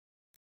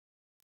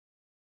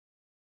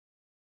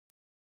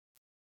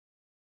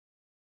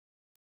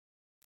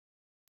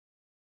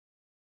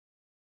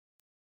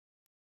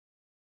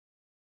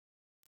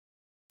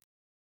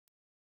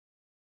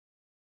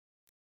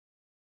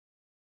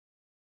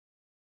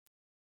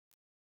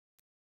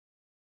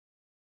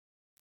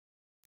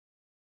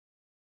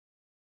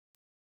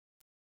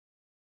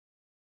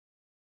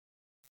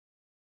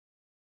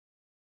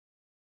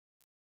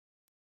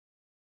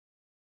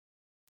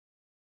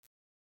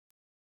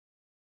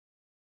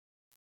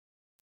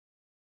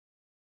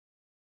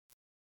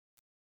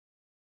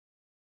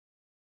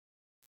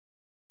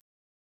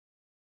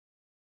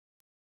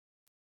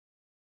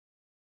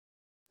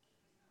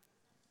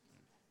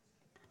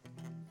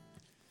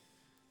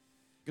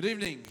Good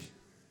evening.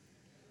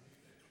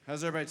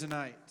 How's everybody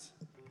tonight?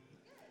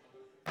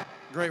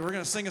 Great. We're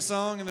going to sing a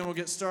song and then we'll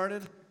get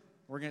started.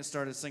 We're going to get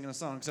started singing a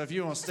song. So if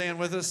you want to stand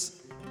with us,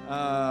 we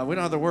don't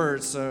have the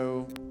words,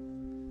 so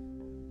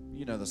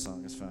you know the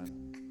song. It's fine.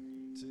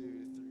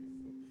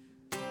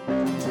 2, 3,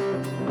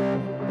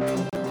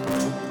 4.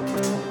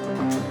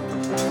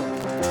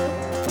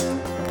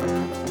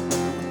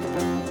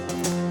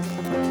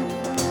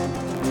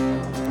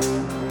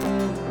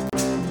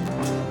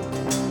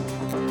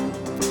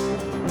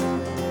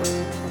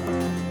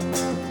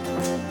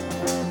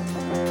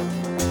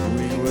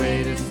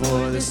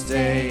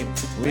 Day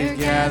we've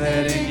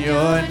gathered in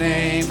your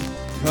name,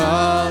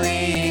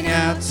 calling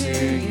out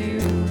to you.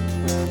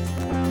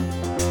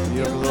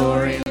 Your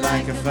glory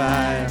like a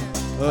fire,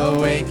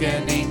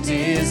 awakening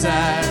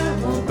desire,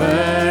 will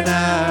burn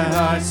our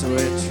hearts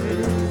with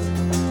truth.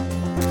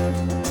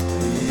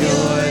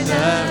 You're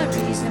the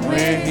reason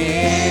we're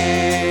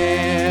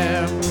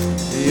here.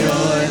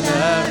 You're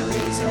the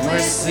reason we're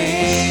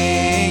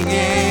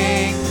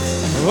singing.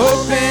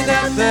 Open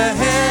up the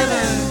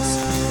heavens,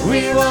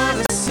 we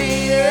want to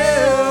see you.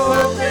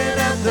 Open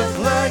up the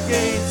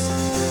floodgates,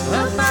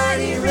 a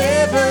mighty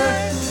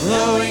river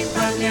flowing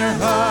from your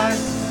heart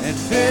and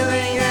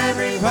filling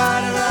every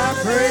part of our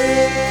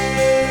praise.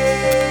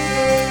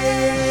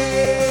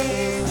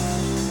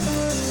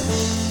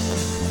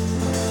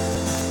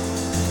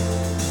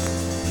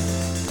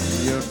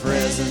 Your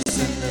presence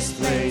in this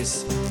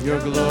place, your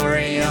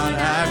glory on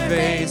our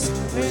face,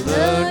 we're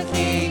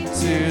looking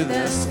to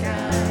the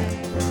sky.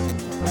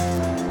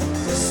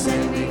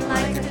 Descending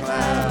like a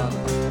cloud,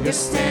 you're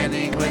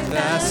standing with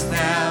us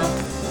now.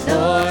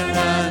 Lord,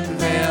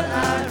 unveil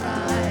our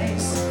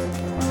eyes,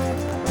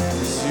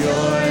 'cause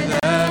you're the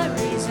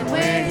reason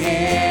we're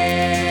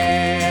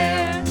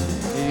here.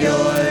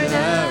 You're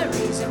the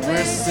reason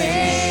we're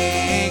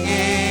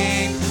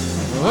singing.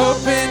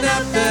 Open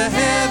up the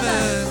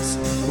heavens,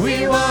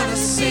 we want to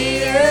see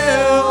you.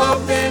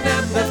 Open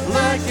up the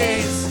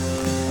floodgates,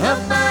 a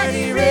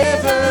mighty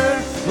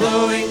river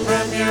flowing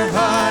from your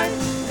heart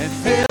and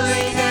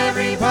filling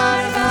every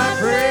part of our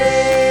praise.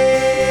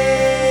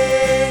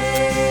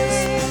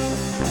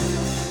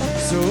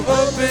 So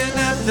open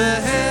up the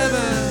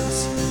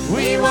heavens,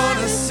 we want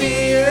to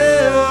see you.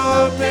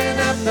 Open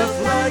up the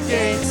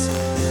floodgates,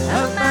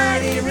 a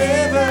mighty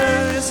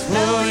river is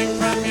flowing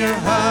from your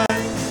heart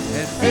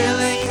and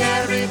filling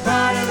every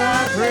part of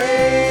our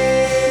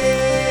praise.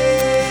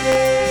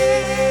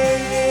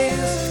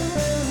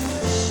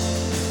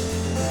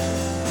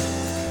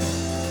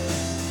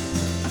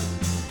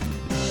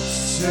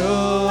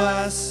 Show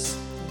us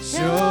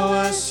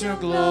your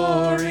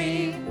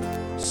glory.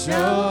 Show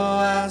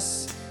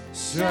us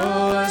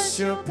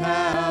your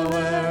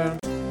power.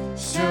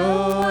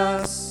 Show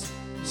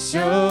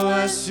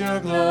us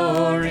your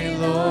glory,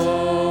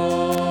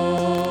 Lord.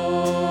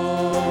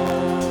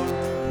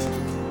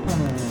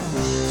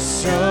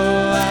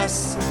 Show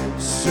us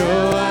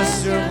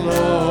your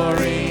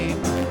glory.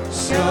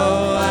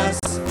 Show us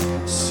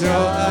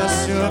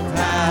your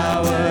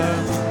power.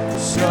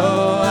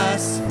 Show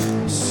us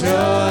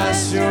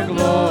your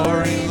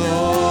glory,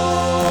 Lord.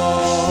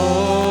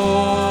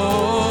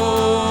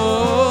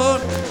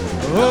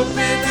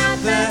 Open up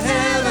the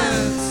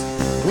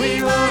heavens,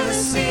 we want to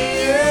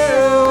see you.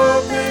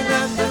 Open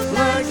up the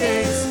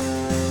floodgates,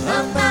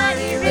 a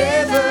mighty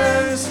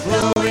rivers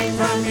flowing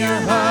from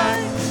your heart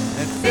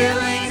and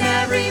filling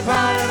every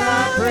part of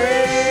our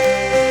praise.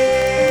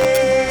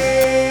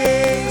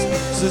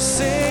 So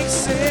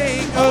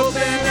sing,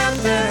 open up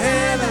the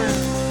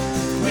heavens,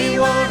 we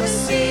want to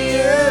see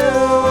you.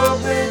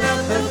 Open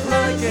up the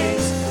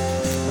floodgates,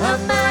 a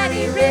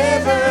mighty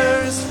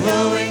rivers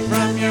flowing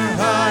from your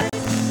heart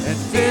and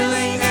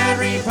filling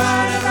every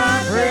part of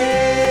our praise.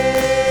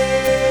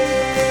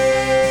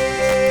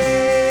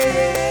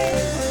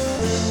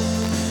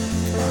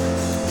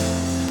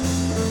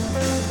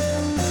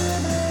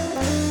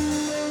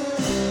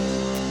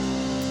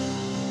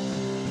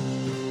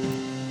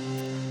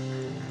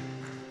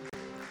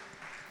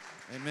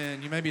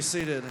 Amen. You may be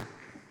seated.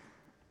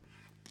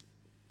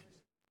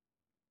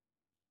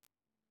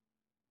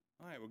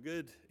 Well,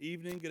 good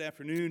evening, good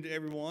afternoon to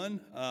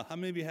everyone. How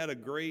many of you had a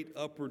great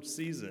upward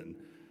season?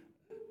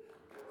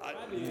 I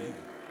did.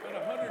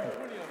 About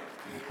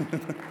 120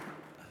 of us.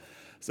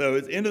 So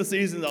at the end of the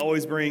season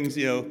always brings,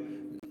 a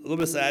little bit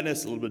of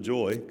sadness, a little bit of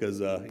joy,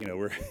 because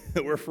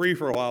we're free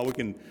for a while. We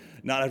can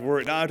not have to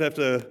worry, not have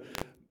to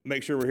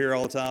make sure we're here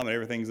all the time and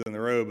everything's in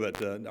a row,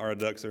 but our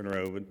ducks are in a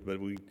row.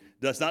 But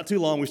that's not too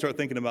long. We start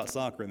thinking about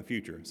soccer in the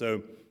future.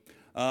 So.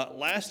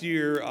 Last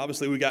year,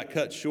 obviously, we got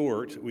cut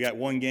short. We got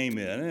one game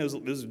in, and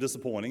it was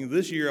disappointing.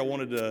 This year, I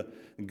wanted to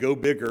go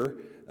bigger.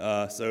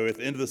 So at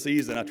the end of the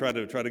season, I tried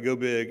to go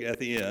big at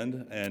the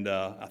end, and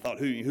I thought,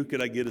 who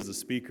could I get as a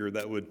speaker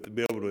that would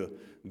be able to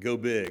go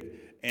big?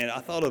 And I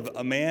thought of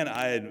a man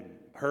I had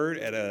heard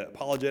at an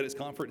apologetics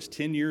conference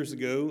 10 years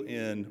ago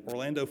in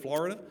Orlando,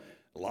 Florida.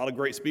 A lot of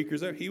great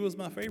speakers there. He was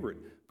my favorite.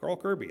 Carl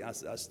Kirby.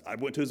 I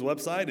went to his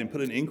website and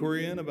put an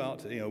inquiry in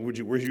about,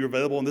 were you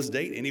available on this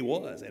date? And he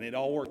was, and it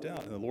all worked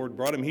out. And the Lord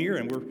brought him here,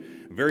 and we're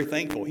very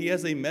thankful. He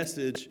has a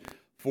message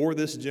for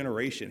this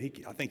generation.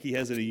 I think he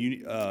has a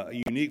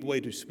unique way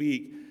to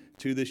speak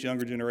to this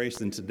younger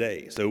generation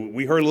today. So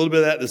we heard a little bit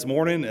of that this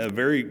morning,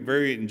 very,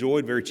 very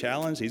enjoyed, very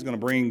challenged. He's going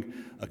to bring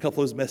a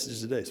couple of those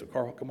messages today. So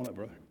Carl, come on up,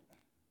 brother.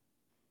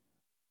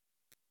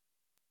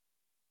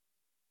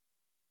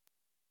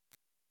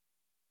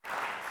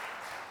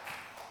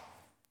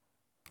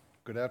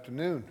 Good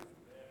afternoon.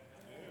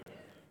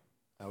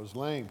 That was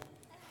lame.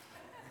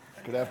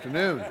 Good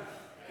afternoon.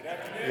 Good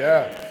afternoon.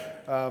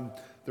 Yeah.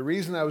 The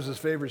reason I was his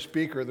favorite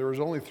speaker, there was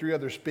only 3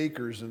 other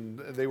speakers, and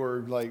they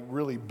were like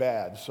really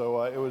bad.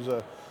 So it was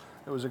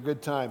a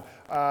good time.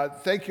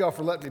 Thank you all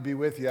for letting me be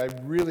with you. I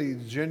really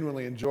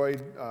genuinely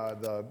enjoyed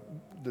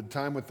the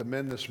time with the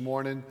men this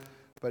morning.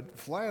 But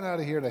flying out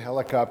of here in a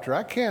helicopter,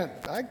 I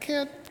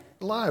can't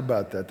lie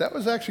about that. That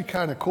was actually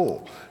kind of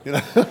cool.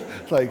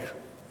 Like.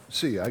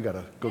 See, I got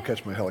to go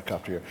catch my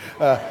helicopter here.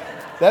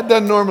 That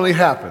doesn't normally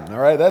happen, all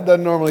right? That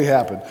doesn't normally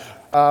happen.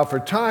 For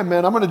time,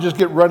 man, I'm going to just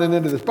get running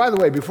into this. By the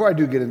way, before I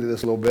do get into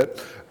this a little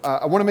bit,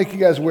 I want to make you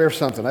guys aware of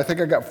something. I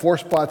think I got 4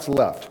 spots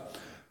left.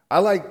 I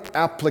like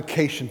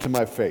application to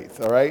my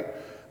faith, all right?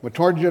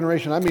 Mature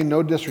generation, I mean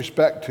no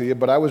disrespect to you,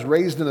 but I was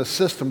raised in a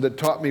system that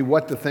taught me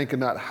what to think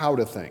and not how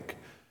to think.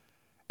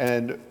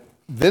 And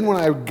then when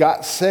I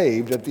got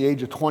saved at the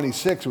age of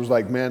 26, it was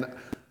like, man,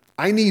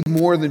 I need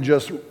more than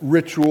just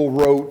ritual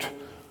rote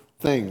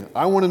thing.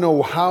 I want to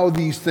know how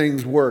these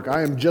things work.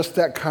 I am just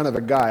that kind of a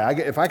guy.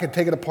 If I could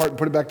take it apart and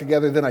put it back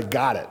together, then I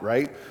got it,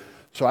 right?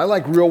 So I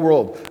like real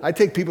world. I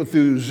take people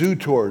through zoo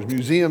tours,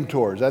 museum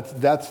tours.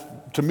 That's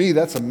to me,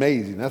 that's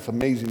amazing. That's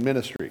amazing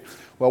ministry.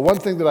 Well, one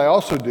thing that I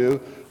also do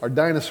are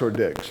dinosaur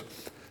digs.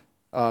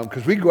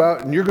 Because we go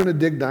out and you're going to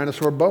dig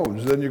dinosaur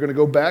bones. Then you're going to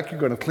go back, you're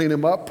going to clean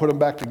them up, put them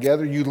back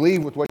together. You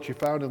leave with what you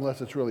found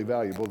unless it's really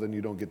valuable, then you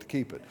don't get to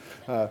keep it.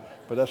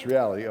 But that's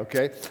reality,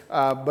 okay?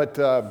 I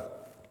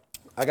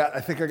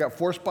think I got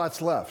 4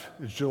 spots left.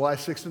 It's July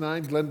 6 to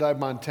 9, Glendive,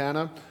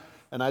 Montana.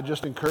 And I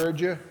just encourage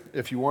you,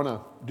 if you want to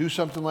do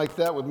something like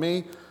that with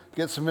me,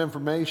 get some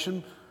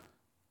information.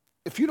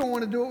 If you don't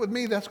want to do it with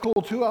me, that's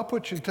cool too. I'll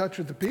put you in touch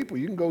with the people.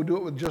 You can go do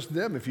it with just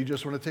them. If you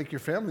just want to take your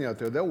family out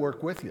there, they'll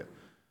work with you.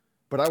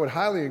 But I would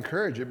highly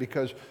encourage it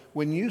because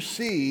when you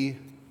see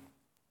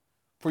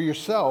for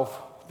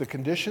yourself the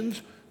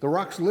conditions, the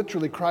rocks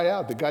literally cry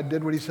out that God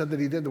did what he said that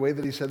he did, the way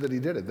that he said that he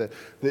did it.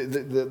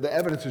 The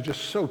evidence is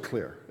just so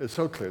clear. It's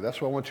so clear. That's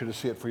why I want you to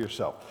see it for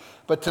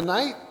yourself. But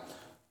tonight,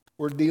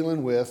 we're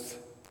dealing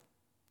with,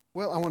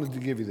 well, I wanted to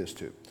give you this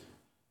too.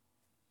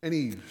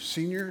 Any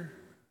senior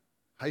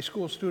high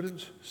school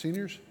students?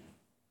 Seniors?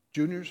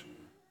 Juniors?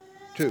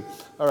 2.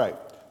 All right.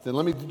 Then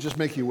let me just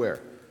make you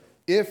aware.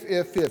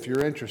 If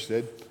you're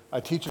interested,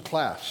 I teach a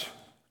class,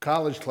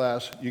 college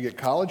class. You get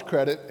college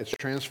credit. It's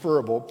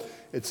transferable.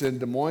 It's in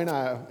Des Moines,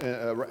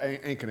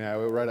 Ankeny,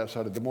 Iowa, right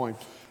outside of Des Moines,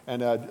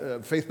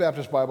 and Faith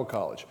Baptist Bible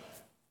College.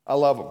 I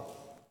love them.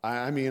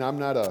 I mean,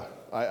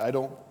 I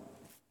don't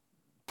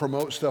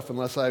promote stuff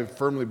unless I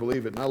firmly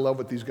believe it, and I love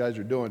what these guys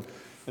are doing.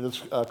 And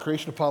it's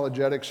creation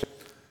apologetics.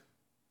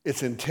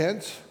 It's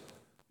intense.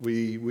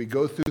 We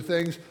go through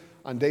things.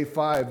 On day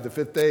 5, the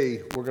 5th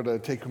day, we're going to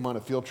take them on a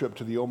field trip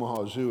to the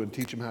Omaha Zoo and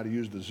teach them how to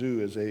use the zoo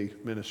as a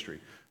ministry.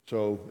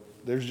 So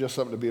there's just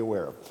something to be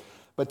aware of.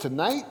 But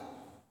tonight,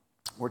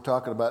 we're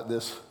talking about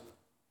this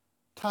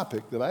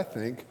topic that I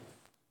think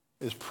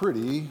is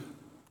pretty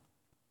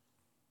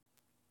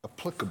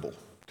applicable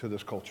to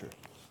this culture.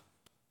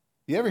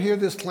 You ever hear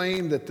this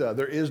claim that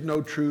there is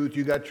no truth?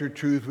 You got your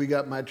truth, we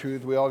got my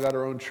truth, we all got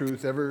our own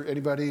truth.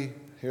 Anybody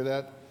hear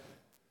that?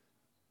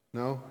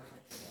 No?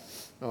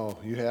 Oh,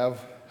 you have?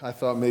 I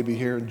thought maybe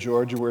here in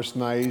Georgia where it's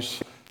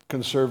nice,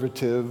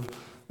 conservative,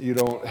 you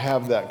don't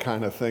have that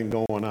kind of thing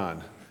going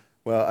on.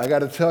 Well, I got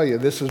to tell you,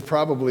 this is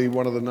probably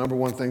one of the number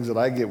one things that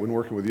I get when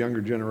working with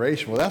younger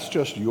generation. Well, that's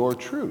just your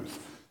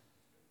truth.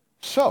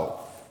 So,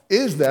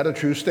 is that a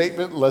true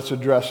statement? Let's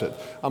address it.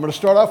 I'm going to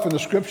start off in the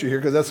scripture here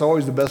because that's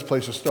always the best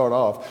place to start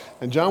off.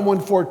 In John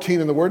 1:14,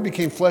 and the Word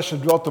became flesh and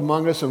dwelt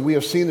among us, and we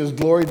have seen His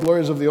glory.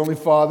 Glory is of the only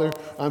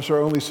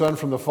only Son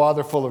from the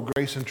Father, full of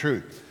grace and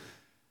truth.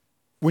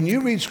 When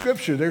you read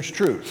Scripture, there's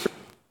truth.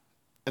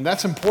 And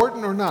that's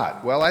important or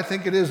not? Well, I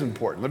think it is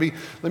important.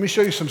 Let me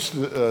show you some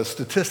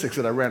statistics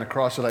that I ran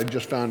across that I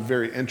just found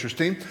very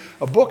interesting.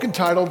 A book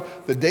entitled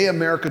The Day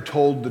America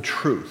Told the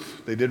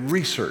Truth. They did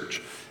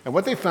research. And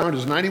what they found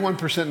is 91%,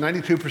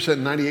 92%,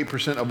 and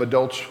 98% of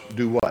adults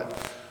do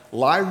what?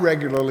 Lie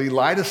regularly,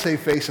 lie to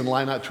save face, and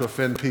lie not to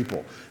offend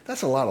people.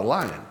 That's a lot of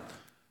lying.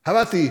 How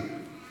about the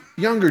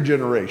younger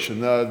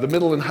generation, the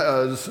middle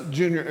and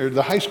junior, or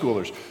the high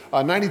schoolers?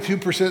 92%,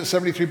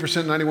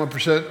 73%,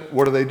 91%.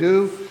 What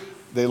do?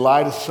 They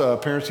lie to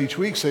parents each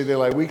week, say they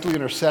lie weekly,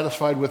 and are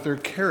satisfied with their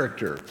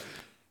character.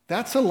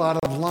 That's a lot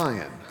of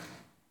lying.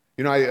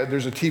 You know,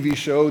 there's a TV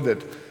show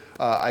that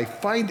I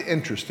find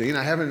interesting.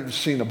 I haven't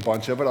seen a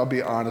bunch of it, I'll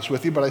be honest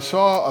with you, but I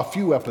saw a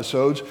few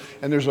episodes,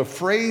 and there's a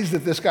phrase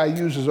that this guy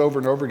uses over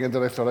and over again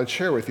that I thought I'd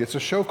share with you. It's a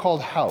show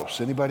called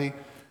House. Anybody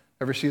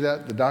ever see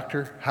that? The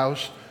Doctor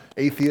House,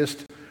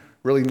 atheist,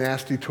 really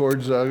nasty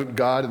towards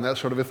God and that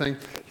sort of a thing.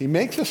 He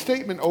makes a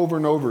statement over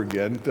and over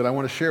again that I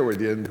want to share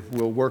with you, and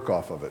we'll work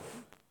off of it.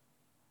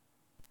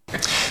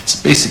 It's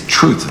the basic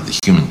truth of the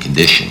human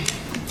condition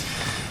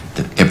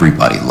that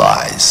everybody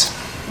lies.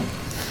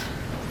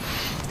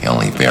 The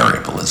only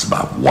variable is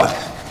about what.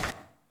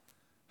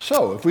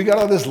 So, if we got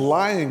all this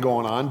lying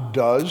going on,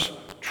 does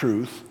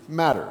truth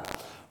matter?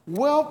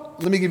 Well,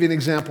 let me give you an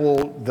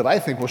example that I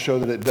think will show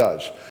that it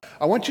does.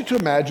 I want you to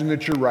imagine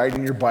that you're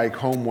riding your bike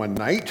home one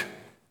night,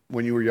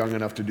 when you were young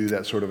enough to do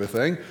that sort of a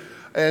thing,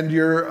 and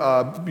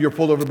you're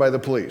pulled over by the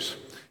police.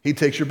 He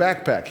takes your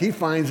backpack. He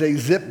finds a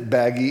zip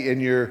baggie in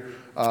your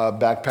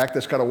backpack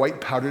that's got a white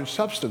powdered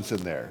substance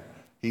in there.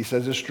 He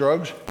says it's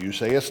drugs. You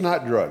say it's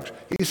not drugs.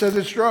 He says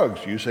it's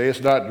drugs. You say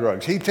it's not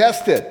drugs. He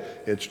tests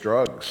it. It's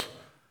drugs.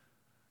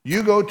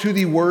 You go to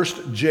the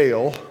worst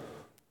jail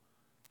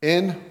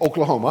in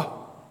Oklahoma.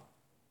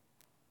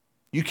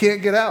 You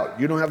can't get out.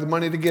 You don't have the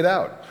money to get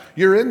out.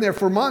 You're in there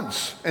for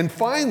months. And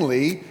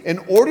finally, in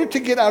order to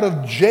get out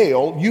of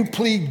jail, you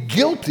plead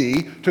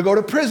guilty to go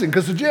to prison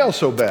because the jail's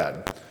so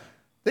bad.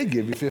 They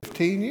give you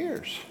 15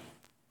 years.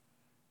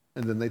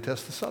 And then they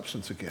test the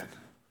substance again.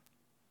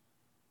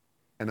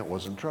 And it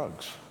wasn't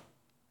drugs.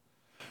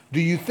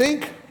 Do you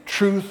think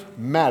truth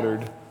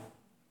mattered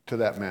to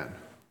that man?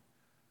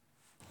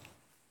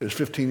 It was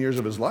 15 years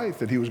of his life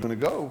that he was going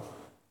to go.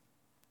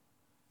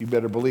 You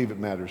better believe it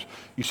matters.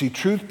 You see,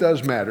 truth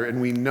does matter, and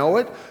we know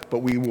it, but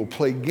we will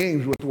play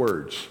games with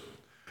words.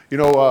 You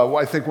know,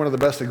 I think one of the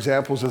best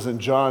examples is in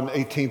John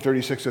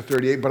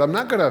 18:36-38, but I'm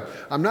not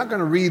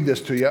gonna read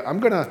this to you. I'm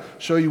gonna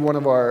show you one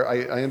of our,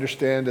 I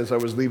understand as I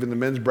was leaving the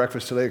men's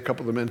breakfast today, a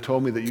couple of the men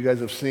told me that you guys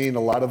have seen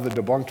a lot of the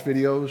Debunked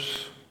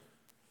videos.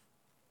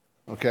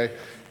 Okay,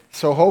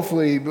 so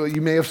hopefully,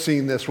 you may have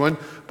seen this one,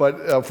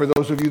 but for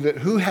those of you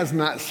who has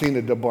not seen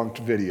a Debunked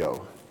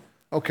video?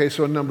 Okay,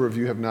 so a number of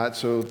you have not,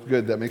 so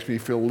good, that makes me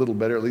feel a little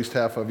better, at least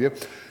half of you.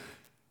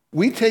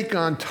 We take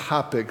on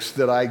topics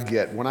that I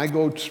get. When I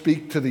go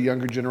speak to the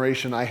younger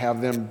generation, I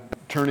have them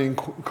turning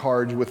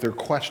cards with their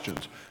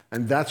questions,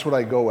 and that's what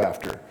I go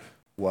after.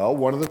 Well,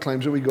 one of the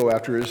claims that we go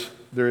after is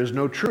there is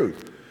no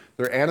truth.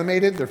 They're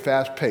animated, they're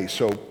fast-paced,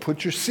 so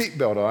put your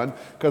seatbelt on,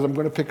 because I'm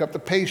going to pick up the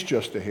pace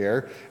just a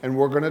hair, and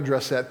we're going to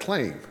address that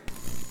claim.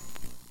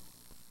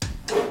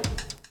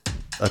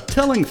 A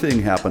telling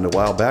thing happened a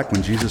while back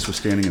when Jesus was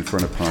standing in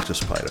front of Pontius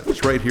Pilate.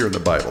 It's right here in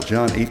the Bible,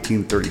 John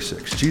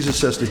 18:36. Jesus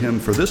says to him,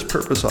 "For this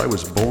purpose I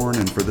was born,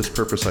 and for this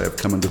purpose I have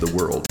come into the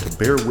world, to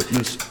bear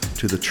witness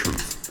to the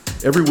truth.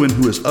 Everyone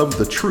who is of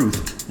the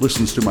truth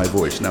listens to my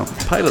voice." Now,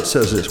 Pilate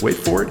says this, wait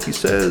for it, he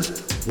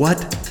says,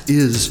 "What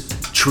is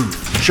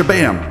truth?"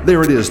 Shabam!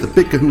 There it is, the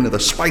big kahuna, the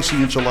spicy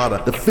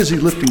enchilada, the fizzy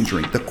lifting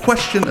drink, the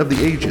question of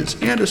the ages.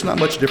 And it's not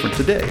much different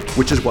today,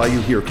 which is why you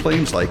hear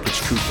claims like,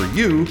 "It's true for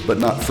you, but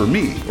not for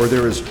me," or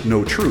 "There is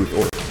no truth,"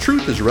 or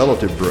 "Truth is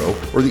relative, bro,"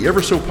 or the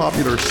ever so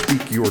popular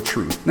 "Speak your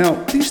truth." Now,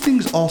 these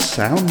things all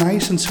sound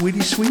nice and sweetie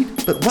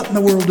sweet, but what in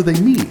the world do they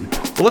mean?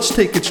 Well, let's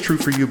take "It's true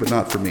for you, but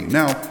not for me."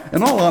 Now,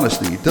 in all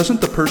honesty,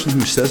 doesn't the person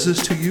who says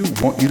this to you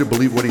want you to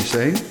believe what he's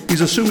saying?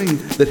 He's assuming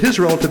that his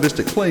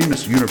relativistic claim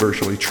is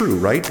universally true,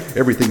 right?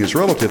 Everything is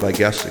relative, I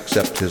guess,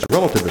 except his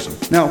relativism.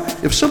 Now,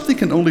 if something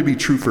can only be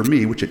true for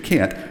me, which it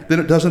can't, then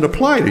it doesn't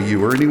apply to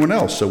you or anyone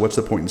else, so what's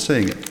the point in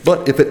saying it?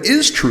 But if it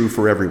is true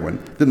for everyone,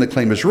 then the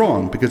claim is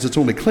wrong, because it's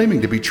only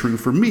claiming to be true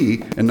for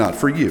me and not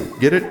for you.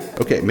 Get it?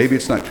 Okay, maybe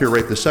it's not clear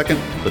right this second,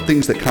 but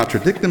things that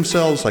contradict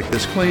themselves, like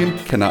this claim,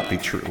 cannot be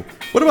true.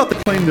 What about the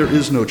claim there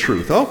is no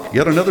truth? Oh,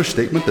 yet another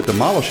statement that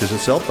demolishes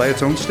itself by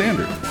its own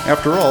standard.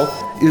 After all,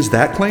 is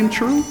that claim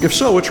true? If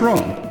so, it's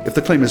wrong. If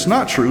the claim is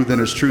not true, then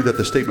it's true that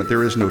the statement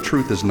 "there is no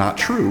truth" is not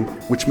true,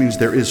 which means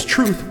there is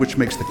truth, which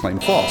makes the claim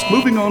false.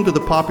 Moving on to the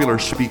popular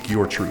 "Speak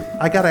your truth."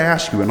 I gotta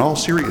ask you in all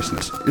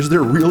seriousness, is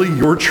there really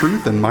your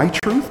truth and my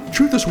truth?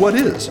 Truth is what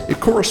is. It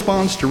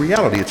corresponds to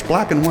reality. It's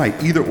black and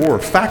white, either or,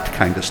 fact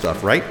kind of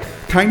stuff, right?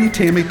 Tiny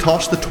Tammy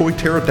tossed the toy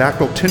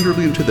pterodactyl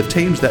tenderly into the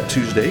Thames that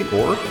Tuesday,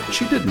 or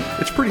she didn't.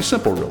 It's pretty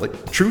simple, really.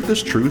 Truth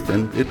is truth,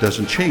 and it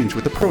doesn't change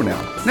with the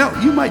pronoun. Now,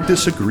 you might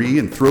disagree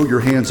and throw your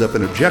hands up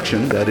in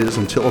objection, that is,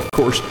 until, of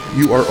course,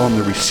 you are on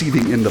the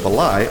receiving end of a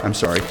lie,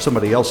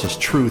 somebody else's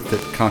truth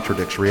that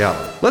contradicts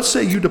reality. Let's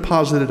say you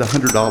deposited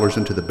 $100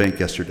 into the bank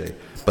yesterday,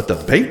 but the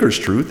banker's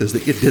truth is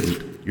that you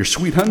didn't. Your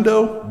sweet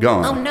hundo,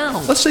 gone. Oh no.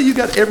 Let's say you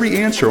got every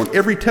answer on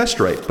every test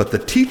right, but the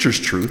teacher's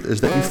truth is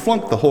that you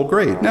flunked the whole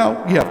grade.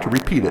 Now you have to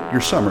repeat it.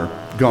 Your summer,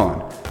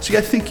 gone. See,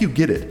 I think you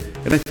get it.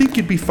 And I think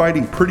you'd be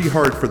fighting pretty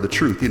hard for the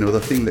truth, the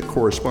thing that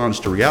corresponds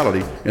to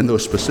reality in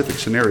those specific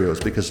scenarios,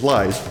 because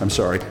lies,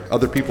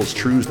 other people's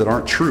truths that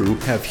aren't true,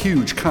 have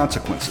huge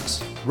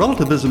consequences.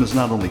 Relativism is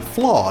not only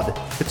flawed,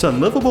 it's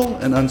unlivable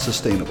and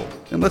unsustainable.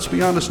 And let's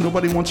be honest,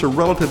 nobody wants a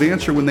relative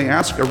answer when they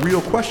ask a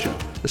real question,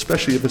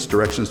 especially if it's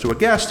directions to a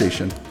gas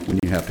station when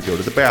you have to go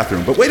to the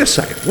bathroom. But wait a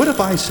second, what if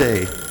I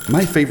say,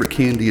 my favorite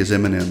candy is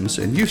M&M's,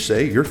 and you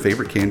say your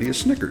favorite candy is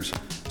Snickers.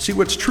 See,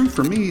 what's true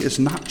for me is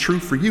not true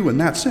for you in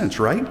that sense,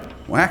 right?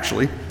 Well,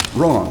 actually,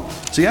 wrong.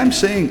 See, I'm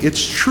saying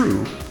it's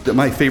true that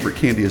my favorite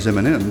candy is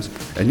M&M's,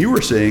 and you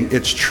are saying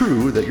it's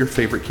true that your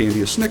favorite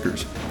candy is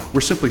Snickers.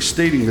 We're simply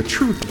stating the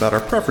truth about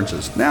our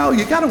preferences. Now,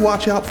 you gotta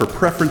watch out for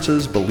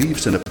preferences,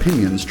 beliefs, and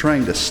opinions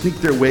trying to sneak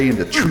their way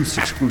into Truth's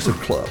exclusive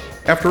club.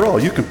 After all,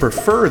 you can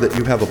prefer that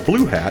you have a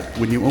blue hat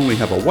when you only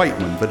have a white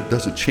one, but it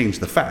doesn't change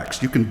the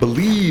facts. You can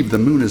believe the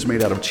moon is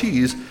made out of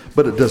cheese,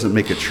 but it doesn't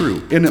make it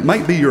true. And it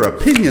might be your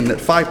opinion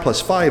that 5 plus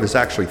 5 is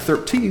actually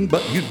 13,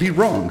 but you'd be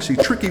wrong. See,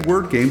 tricky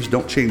word games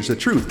don't change the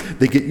truth.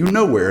 They get you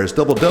nowhere. As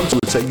Double Dubs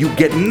would say, you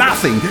get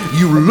nothing.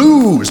 You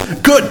lose.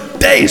 Good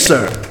day,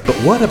 sir. But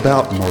what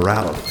about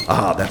morality?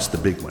 Ah, that's the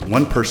big one.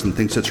 One person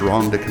thinks it's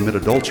wrong to commit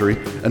adultery,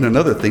 and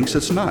another thinks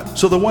it's not.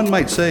 So the one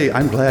might say,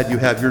 I'm glad you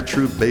have your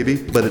truth, baby,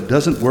 but it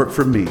doesn't work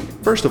for me.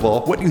 First of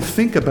all, what you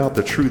think about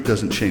the truth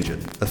doesn't change it.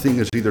 A thing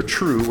is either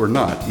true or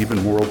not,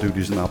 even moral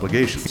duties and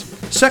obligations.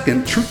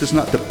 Second, truth is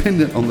not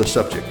dependent on the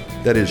subject,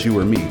 that is, you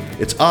or me.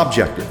 It's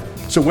objective.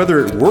 So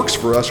whether it works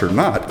for us or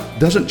not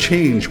doesn't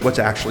change what's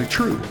actually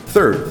true.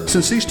 Third,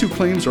 since these two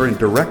claims are in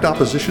direct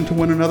opposition to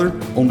one another,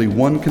 only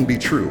one can be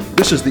true.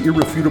 This is the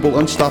irrefutable,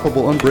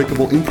 unstoppable,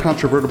 unbreakable,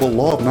 incontrovertible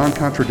law of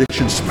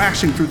non-contradiction,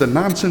 smashing through the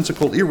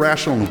nonsensical,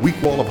 irrational, and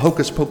weak wall of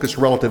hocus-pocus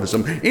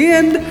relativism.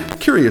 And,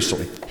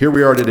 curiously, here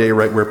we are today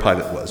right where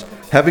Pilate was,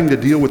 having to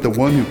deal with the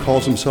one who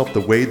calls himself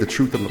the way, the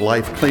truth, and the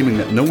life, claiming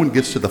that no one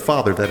gets to the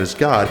Father, that is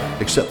God,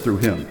 except through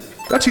him.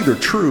 That's either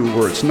true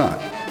or it's not.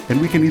 And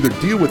we can either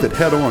deal with it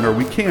head on, or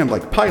we can,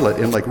 like Pilate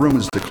and like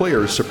Romans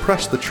declares,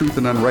 suppress the truth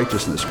and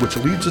unrighteousness, which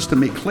leads us to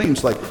make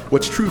claims like,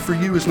 what's true for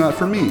you is not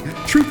for me.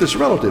 Truth is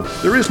relative.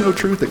 There is no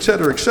truth,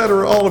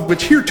 etc., all of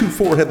which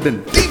heretofore have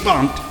been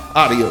debunked.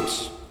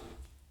 Adios.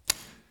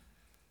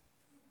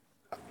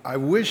 I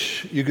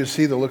wish you could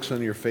see the looks on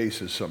your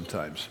faces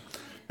sometimes.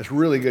 It's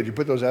really good. You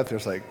put those out there,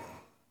 it's like,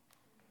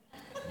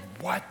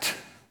 what?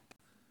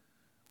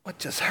 What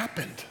just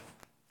happened?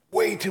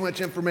 Way too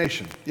much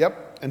information.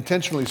 Yep,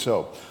 intentionally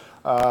so.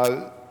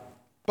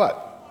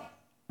 But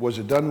was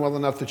it done well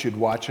enough that you'd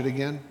watch it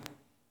again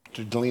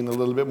to glean a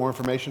little bit more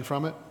information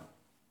from it?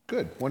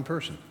 Good, one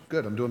person.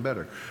 Good, I'm doing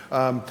better.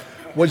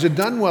 Was it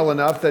done well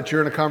enough that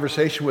you're in a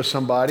conversation with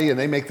somebody and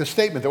they make the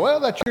statement that,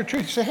 well, that's your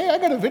truth. You say, hey, I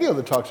got a video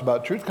that talks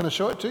about truth. Can I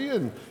show it to you?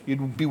 And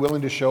you'd be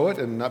willing to show it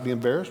and not be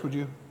embarrassed, would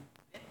you?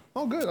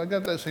 Oh, good, I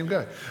got that same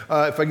guy.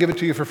 If I give it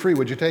to you for free,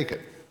 would you take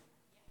it?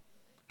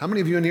 How many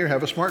of you in here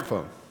have a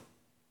smartphone?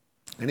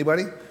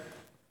 Anybody?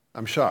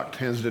 I'm shocked.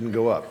 Hands didn't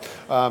go up.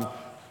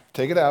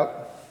 Take it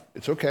out.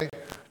 It's okay.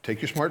 Take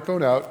your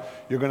smartphone out.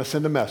 You're going to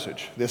send a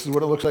message. This is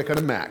what it looks like on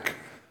a Mac.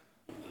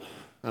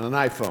 On an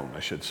iPhone, I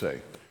should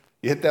say.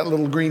 You hit that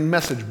little green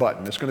message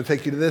button. It's going to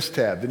take you to this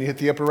tab. Then you hit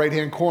the upper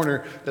right-hand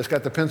corner that's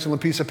got the pencil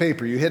and piece of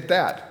paper. You hit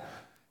that.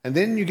 And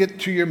then you get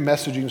to your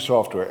messaging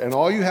software. And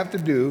all you have to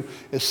do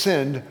is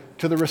send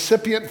to the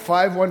recipient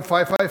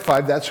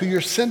 51555. That's who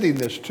you're sending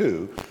this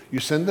to. You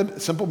send the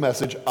simple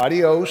message,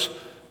 adios.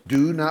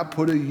 Do not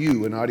put a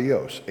U in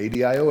adios,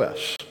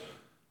 A-D-I-O-S.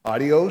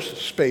 Adios,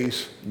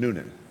 space,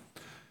 Noonan.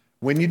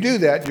 When you do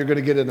that, you're going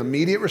to get an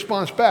immediate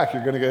response back.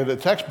 You're going to get a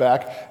text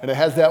back, and it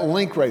has that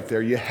link right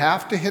there. You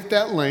have to hit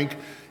that link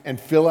and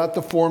fill out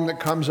the form that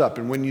comes up.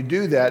 And when you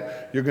do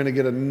that, you're going to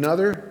get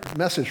another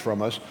message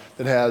from us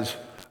that has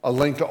a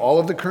link to all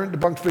of the current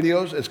Debunked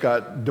videos. It's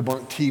got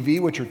Debunked TV,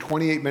 which are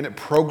 28-minute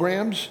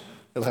programs.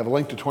 It'll have a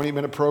link to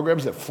 20-minute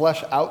programs that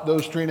flesh out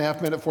those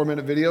 3.5-minute,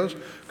 4-minute videos,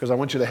 because I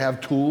want you to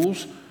have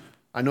tools.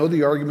 I know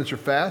the arguments are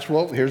fast.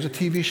 Well, here's a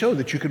TV show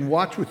that you can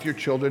watch with your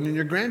children and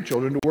your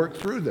grandchildren to work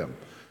through them.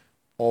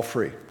 All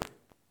free.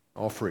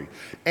 All free.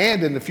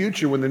 And in the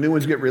future, when the new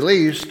ones get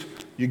released,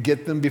 you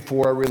get them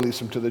before I release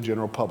them to the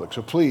general public.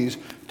 So please,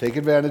 take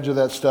advantage of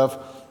that stuff.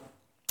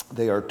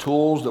 They are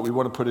tools that we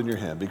want to put in your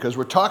hand, because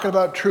we're talking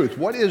about truth.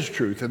 What is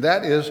truth? And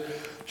that is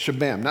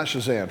Shabam, not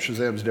Shazam.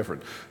 Shazam's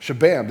different.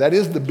 Shabam, that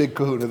is the big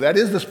kahuna. That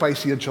is the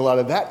spicy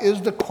enchilada. That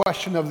is the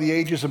question of the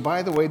ages. And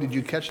by the way, did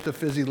you catch the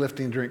fizzy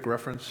lifting drink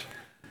reference?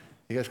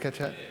 You guys catch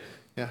that?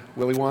 Yeah,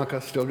 Willy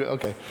Wonka, still good?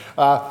 Okay.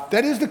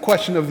 That is the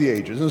question of the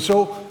ages. And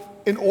so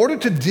in order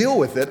to deal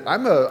with it,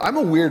 I'm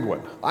a weird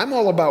one. I'm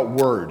all about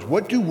words.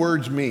 What do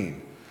words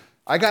mean?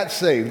 I got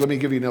saved. Let me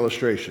give you an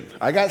illustration.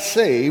 I got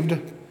saved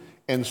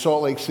in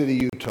Salt Lake City,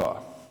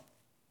 Utah.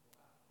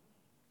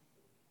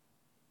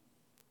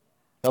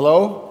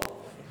 Hello?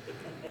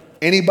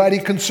 Anybody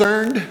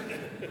concerned?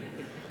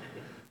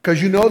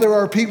 Because you know there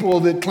are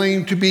people that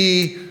claim to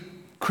be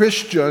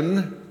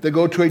Christian, that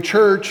go to a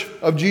church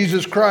of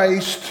Jesus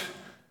Christ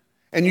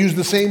and use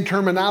the same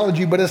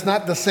terminology, but it's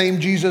not the same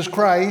Jesus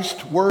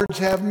Christ. Words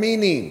have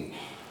meaning.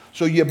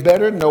 So you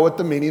better know what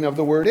the meaning of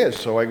the word is.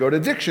 So I go to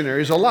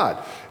dictionaries a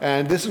lot.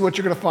 And this is what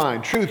you're going to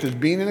find. Truth is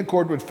being in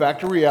accord with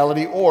fact or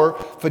reality, or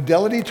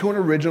fidelity to an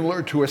original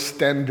or to a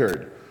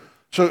standard.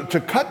 So to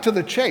cut to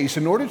the chase,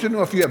 in order to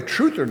know if you have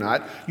truth or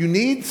not, you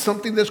need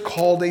something that's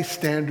called a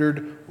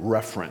standard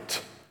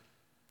referent.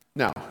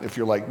 Now, if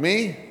you're like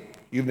me,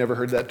 you've never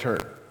heard that term.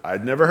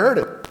 I'd never heard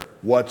it.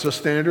 What's a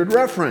standard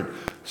referent?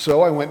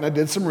 So I went and I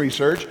did some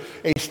research.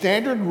 A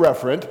standard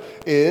referent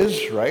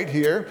is, right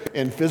here,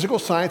 in physical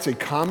science, a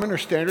common or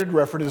standard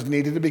referent is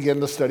needed to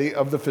begin the study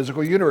of the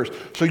physical universe.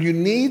 So you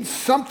need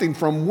something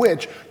from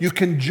which you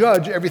can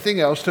judge everything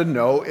else to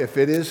know if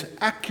it is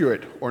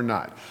accurate or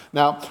not.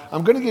 Now,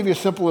 I'm going to give you a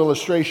simple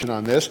illustration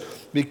on this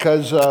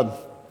because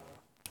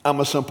I'm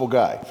a simple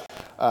guy.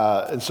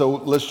 And so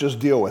let's just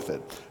deal with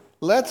it.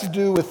 Let's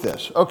do with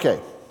this. Okay,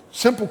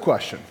 simple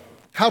question.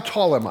 How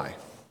tall am I?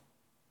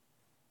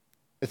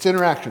 It's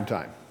interaction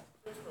time.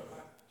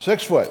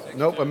 6 foot.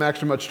 Nope, I'm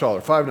actually much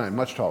taller. 5'9",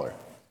 much taller.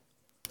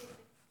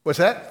 What's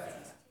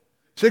that?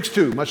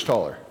 6'2", much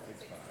taller.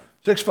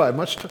 6'5",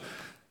 much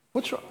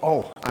what's wrong?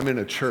 Oh, I'm in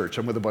a church.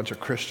 I'm with a bunch of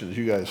Christians.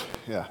 You guys,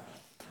 yeah.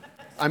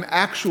 I'm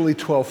actually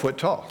 12 foot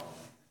tall.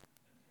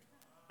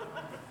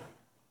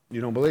 You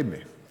don't believe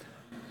me?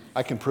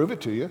 I can prove it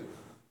to you.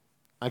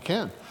 I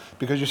can.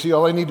 Because you see,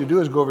 all I need to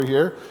do is go over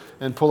here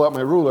and pull out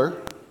my ruler.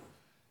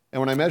 And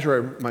when I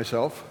measure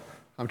myself,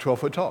 I'm 12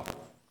 foot tall.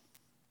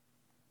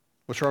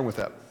 What's wrong with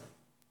that?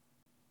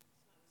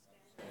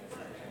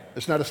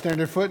 It's not a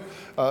standard foot?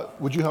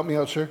 Would you help me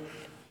out, sir?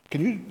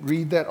 Can you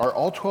read that? Are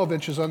all 12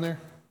 inches on there?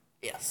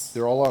 Yes.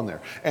 They're all on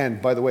there.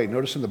 And by the way,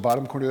 notice in the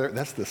bottom corner there,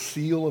 that's the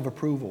seal of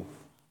approval.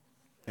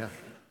 Yeah.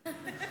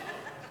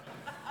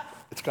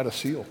 It's got a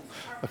seal.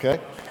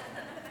 Okay?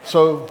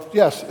 So,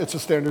 yes, it's a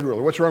standard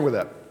ruler. What's wrong with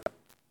that?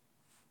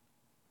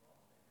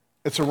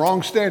 It's a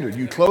wrong standard.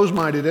 You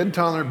close-minded,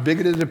 intolerant,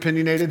 bigoted,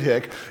 opinionated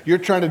hick. You're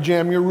trying to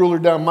jam your ruler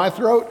down my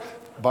throat.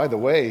 By the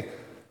way,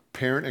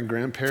 parent and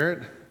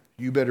grandparent,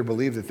 you better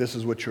believe that this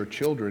is what your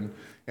children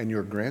and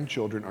your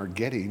grandchildren are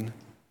getting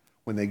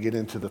when they get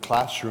into the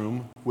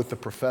classroom with the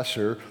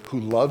professor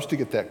who loves to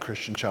get that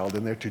Christian child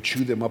in there to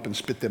chew them up and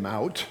spit them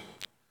out.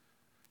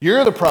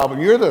 You're the problem.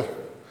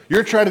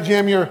 You're trying to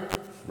jam your,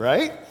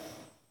 right?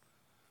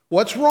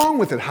 What's wrong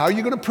with it? How are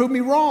you going to prove me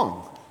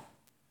wrong?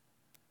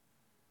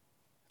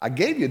 I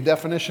gave you a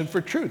definition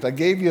for truth. I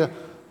gave you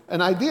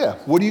an idea.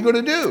 What are you going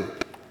to do?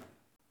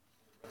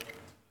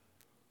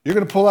 You're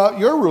going to pull out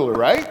your ruler,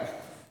 right?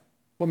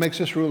 What makes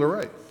this ruler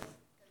right?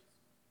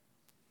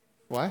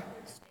 Why?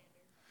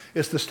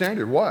 It's the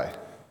standard. Why?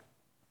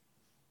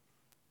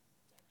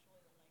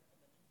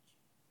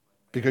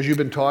 Because you've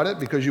been taught it?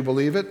 Because you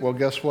believe it? Well,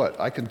 guess what?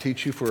 I can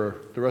teach you for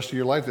the rest of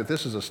your life that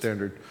this is a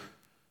standard.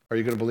 Are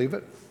you going to believe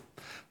it?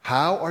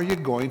 How are you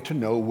going to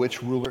know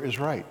which ruler is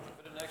right?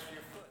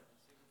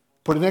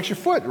 Put an extra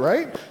foot,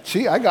 right?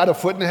 See, I got a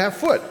 1.5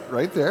 foot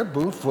right there.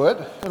 Boom,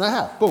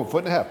 1.5 feet. Boom,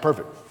 1.5 feet.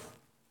 Perfect.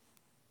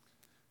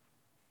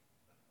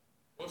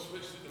 We'll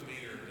switch to the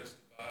meter and just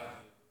divide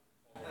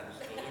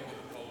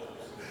the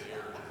poles.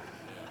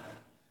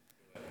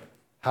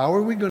 How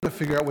are we going to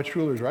figure out which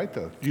ruler is right,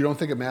 though? You don't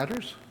think it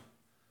matters?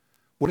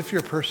 What if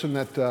you're a person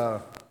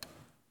that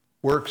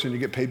works and you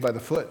get paid by the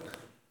foot?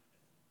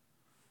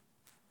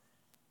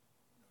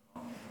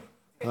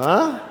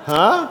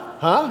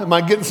 Huh? Am I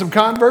getting some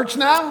converts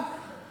now?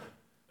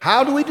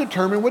 How do we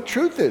determine what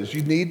truth is?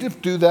 You need to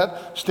do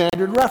that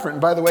standard referent.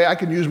 And by the way, I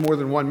can use more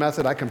than one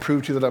method. I can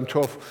prove to you that I'm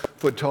 12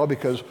 foot tall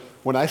because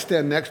when I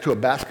stand next to a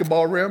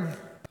basketball rim,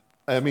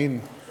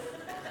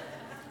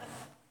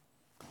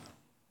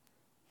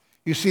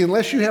 you see,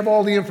 unless you have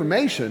all the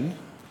information,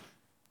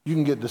 you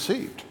can get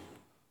deceived.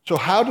 So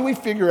how do we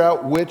figure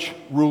out which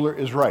ruler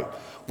is right?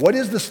 What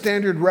is the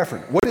standard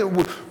referent?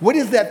 What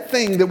is that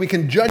thing that we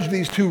can judge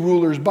these two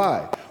rulers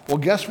by? Well,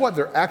 guess what?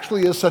 There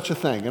actually is such a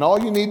thing. And all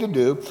you need to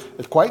do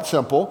is quite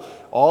simple.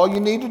 All you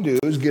need to do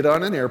is get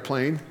on an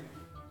airplane,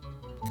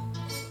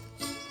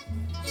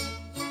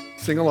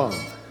 sing along.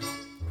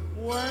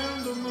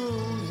 When the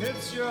moon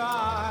hits your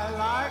eye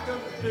like a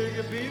big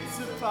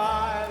pizza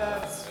pie,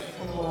 that's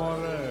amore.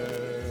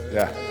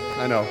 Yeah,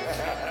 I know.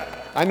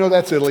 I know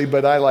that's Italy,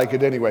 but I like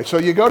it anyway. So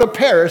you go to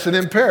Paris, and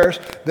in Paris,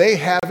 they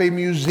have a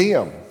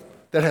museum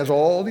that has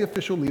all the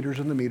official liters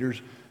and the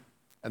meters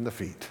and the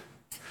feet.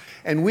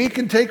 And we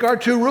can take our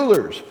two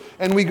rulers,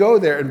 and we go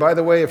there. And by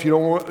the way, if you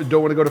don't want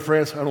to go to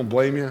France, I don't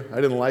blame you. I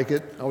didn't like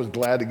it. I was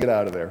glad to get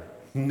out of there.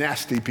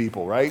 Nasty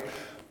people, right?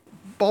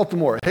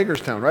 Baltimore,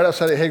 Hagerstown, right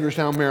outside of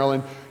Hagerstown,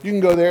 Maryland. You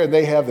can go there, and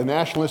they have the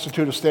National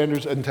Institute of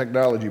Standards and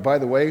Technology. By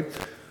the way,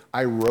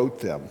 I wrote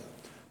them.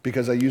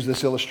 Because I used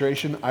this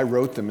illustration, I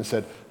wrote them and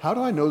said, how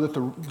do I know that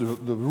the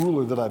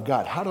ruler that I've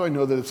got, how do I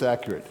know that it's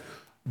accurate?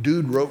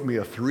 Dude wrote me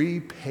a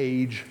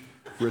 3-page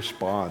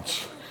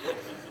response.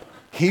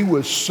 He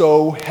was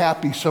so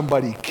happy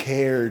somebody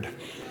cared.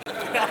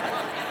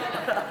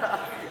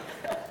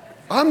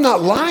 I'm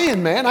not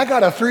lying, man. I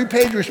got a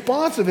 3-page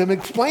response of him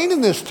explaining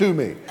this to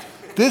me.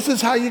 This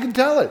is how you can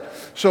tell it.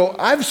 So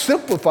I've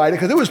simplified it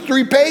because it was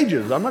 3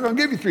 pages. I'm not going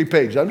to give you 3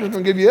 pages. I'm just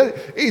going to give you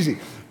it easy.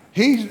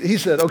 He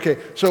said, okay,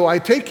 so I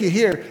take you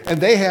here, and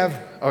they have,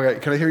 okay,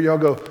 can I hear y'all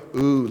go,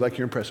 ooh, like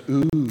you're impressed?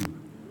 Ooh.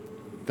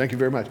 Thank you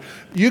very much.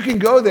 You can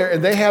go there,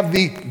 and they have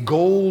the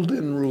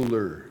golden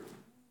ruler.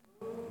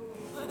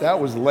 That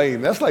was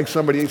lame. That's like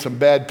somebody ate some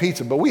bad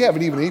pizza, but we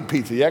haven't even eaten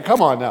pizza yet.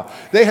 Come on now.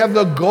 They have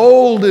the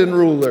golden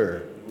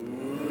ruler.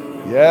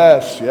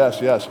 Yes.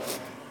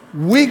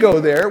 We go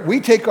there,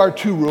 we take our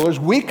two rulers,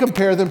 we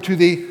compare them to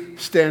the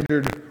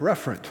standard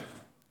referent.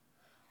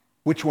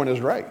 Which one is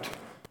right?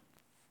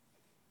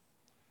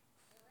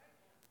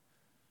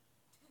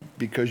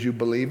 Because you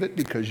believe it,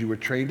 because you were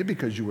trained it,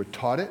 because you were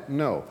taught it?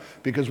 No.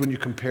 Because when you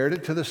compared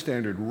it to the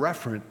standard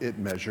referent, it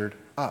measured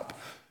up.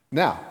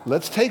 Now,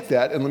 let's take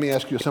that and let me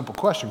ask you a simple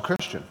question.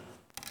 Christian,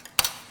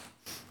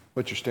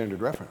 what's your standard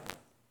referent?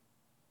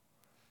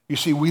 You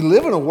see, we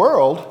live in a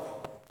world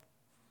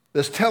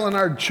that's telling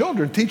our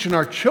children, teaching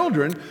our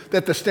children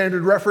that the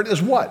standard referent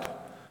is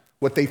what?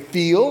 What they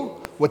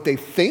feel, what they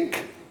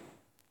think,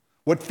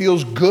 what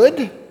feels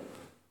good.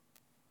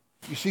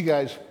 You see,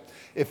 guys,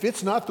 if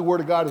it's not the Word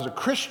of God as a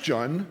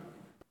Christian,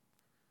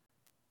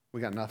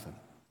 we got nothing.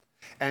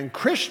 And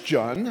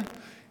Christian,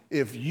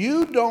 if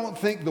you don't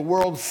think the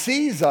world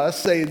sees us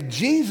say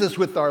Jesus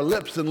with our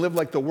lips and live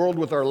like the world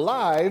with our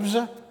lives,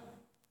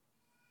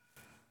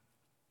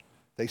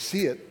 they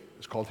see it.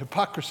 It's called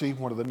hypocrisy,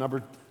 one of the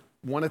number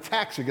one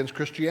attacks against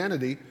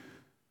Christianity.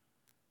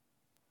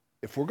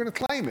 If we're going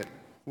to claim it,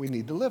 we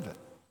need to live it.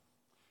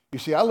 You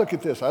see, I look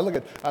at this. I look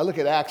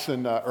at Acts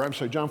and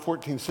John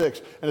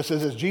 14:6, and it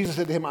says, as Jesus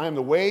said to him, I am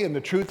the way and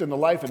the truth and the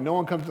life, and no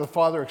one comes to the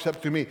Father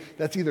except through me.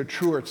 That's either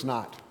true or it's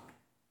not.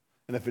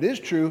 And if it is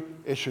true,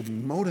 it should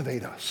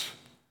motivate us.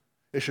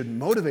 It should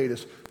motivate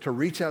us to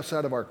reach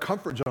outside of our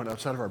comfort zone,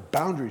 outside of our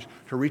boundaries,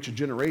 to reach a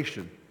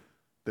generation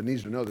that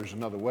needs to know there's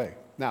another way.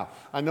 Now,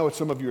 I know what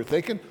some of you are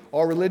thinking.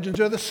 All religions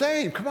are the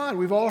same. Come on,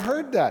 we've all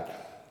heard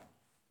that.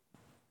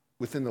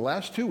 Within the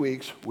last 2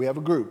 weeks, we have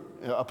a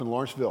group up in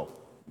Lawrenceville,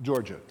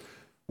 Georgia.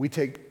 We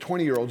take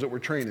 20-year-olds that we're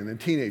training and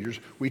teenagers.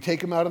 We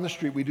take them out on the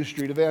street. We do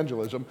street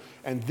evangelism.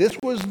 And this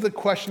was the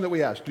question that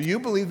we asked. Do you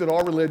believe that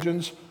all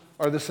religions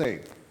are the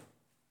same?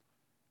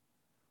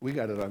 We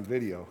got it on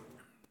video.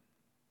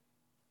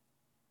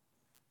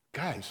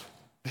 Guys,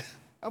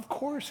 of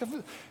course.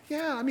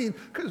 Yeah, I mean,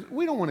 because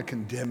we don't want to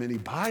condemn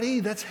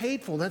anybody. That's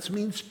hateful. That's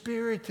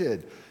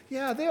mean-spirited.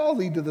 Yeah, they all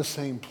lead to the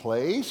same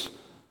place.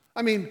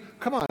 I mean,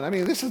 come on. I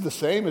mean, this is the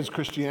same as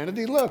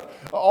Christianity. Look,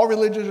 all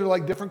religions are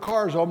like different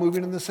cars, all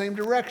moving in the same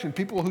direction.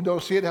 People who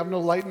don't see it have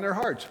no light in their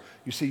hearts.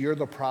 You see, you're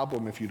the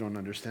problem if you don't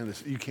understand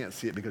this. You can't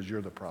see it because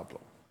you're the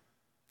problem.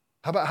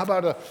 How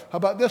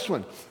about this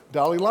one?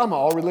 Dalai Lama,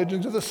 all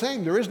religions are the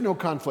same. There is no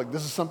conflict.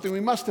 This is something we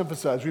must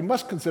emphasize. We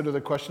must consider the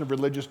question of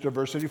religious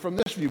diversity from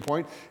this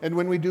viewpoint, and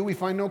when we do, we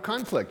find no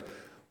conflict.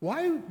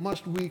 Why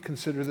must we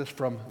consider this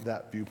from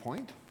that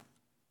viewpoint?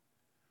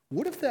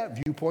 What if that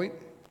viewpoint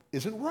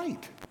isn't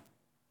right?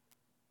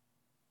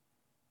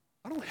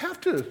 I don't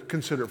have to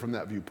consider it from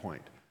that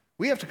viewpoint.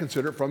 We have to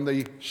consider it from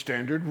the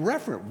standard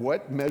referent,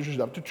 what measures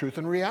up to truth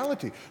and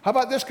reality. How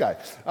about this guy?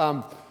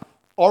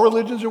 All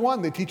religions are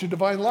one. They teach a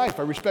divine life.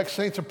 I respect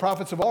saints and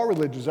prophets of all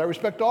religions. I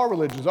respect all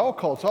religions, all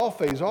cults, all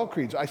faiths, all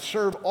creeds. I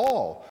serve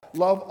all,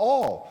 love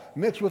all,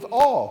 mix with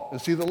all, and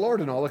see the Lord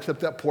in all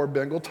except that poor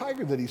Bengal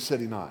tiger that he's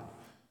sitting on.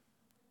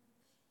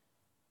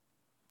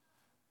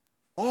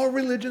 All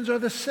religions are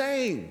the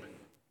same.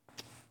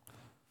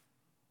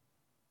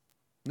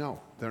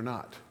 No, they're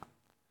not.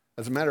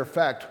 As a matter of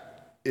fact,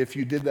 if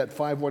you did that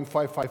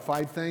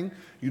 51555 thing,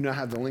 you now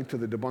have the link to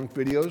the Debunked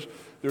videos.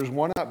 There's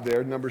one up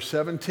there, number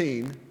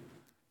 17,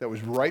 that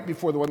was right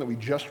before the one that we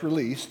just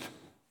released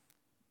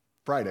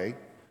Friday.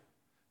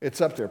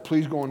 It's up there.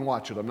 Please go and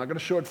watch it. I'm not going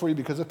to show it for you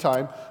because of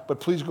time, but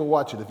please go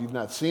watch it. If you've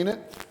not seen it,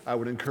 I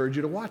would encourage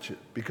you to watch it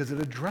because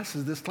it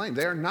addresses this claim.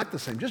 They are not the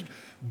same, just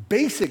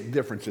basic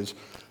differences.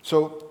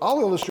 So I'll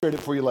illustrate it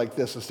for you like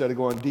this instead of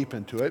going deep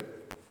into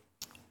it.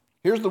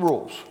 Here's the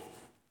rules.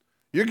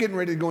 You're getting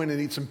ready to go in and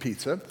eat some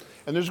pizza,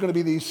 and there's going to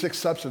be these 6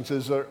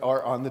 substances that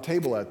are on the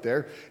table out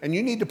there, and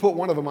you need to put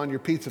one of them on your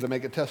pizza to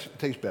make it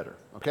taste better,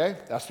 okay?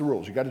 That's the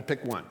rules. You got to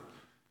pick one.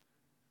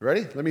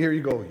 Ready? Let me hear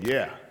you go,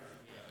 yeah.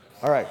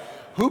 All right.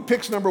 Who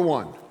picks number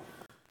 1?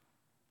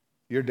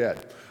 You're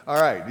dead. All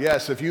right.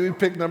 Yes, if you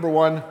pick number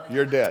 1,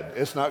 you're dead.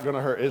 It's not going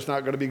to hurt. It's not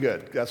going to be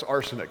good. That's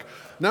arsenic.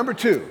 Number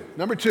two.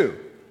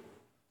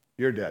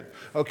 You're dead.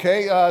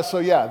 Okay, so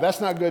yeah,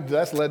 that's not good.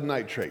 That's lead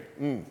nitrate.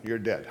 You're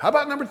dead. How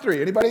about number 3?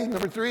 Anybody?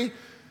 Number 3?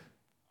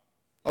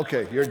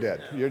 Okay, you're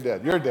dead. You're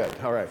dead.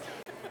 All right.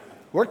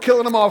 We're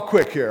killing them off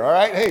quick here, all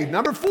right? Hey,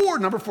 number 4,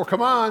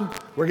 come on.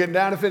 We're getting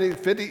down to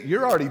 50.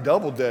 You're already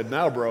double dead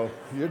now, bro.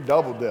 You're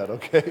double dead,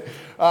 okay?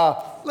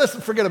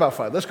 Listen, forget about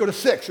 5. Let's go to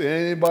 6.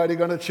 Anybody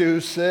going to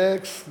choose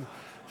 6?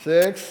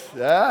 6?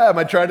 Am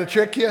I trying to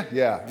trick you?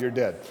 Yeah, you're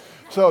dead.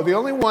 So the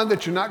only one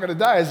that you're not going to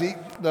die is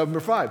number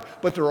 5.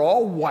 But they're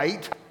all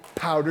white,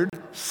 powdered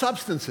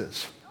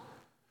substances.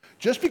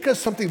 Just because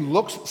something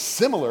looks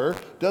similar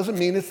doesn't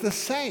mean it's the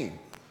same.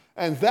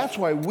 And that's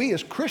why we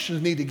as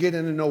Christians need to get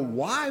in and know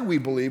why we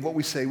believe what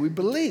we say we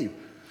believe.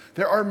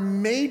 There are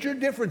major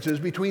differences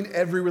between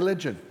every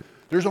religion.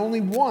 There's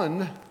only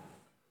one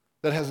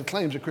that has the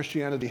claims that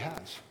Christianity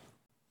has.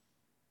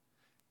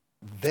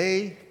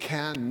 They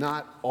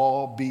cannot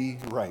all be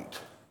right.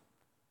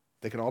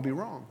 They can all be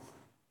wrong,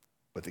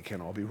 but they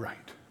can't all be right.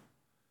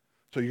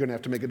 So you're going to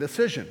have to make a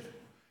decision.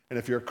 And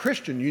if you're a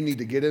Christian, you need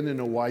to get in and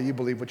know why you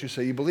believe what you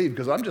say you believe.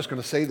 Because I'm just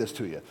going to say this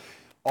to you.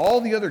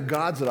 All the other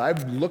gods that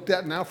I've looked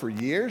at now for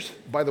years,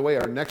 by the way,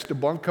 our next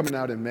debunk coming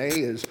out in May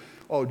is,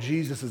 oh,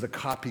 Jesus is a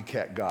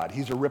copycat god.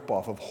 He's a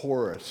ripoff of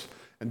Horus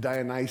and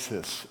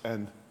Dionysus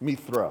and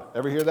Mithra.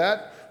 Ever hear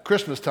that?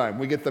 Christmas time,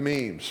 we get the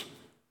memes.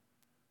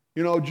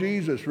 You know,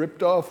 Jesus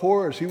ripped off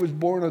Horus. He was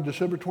born on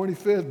December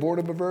 25th, born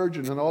of a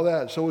virgin and all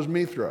that. So was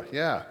Mithra.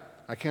 Yeah,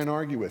 I can't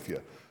argue with you.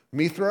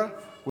 Mithra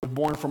was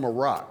born from a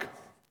rock.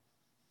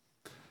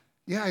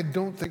 Yeah, I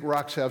don't think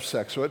rocks have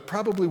sex, so it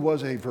probably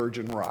was a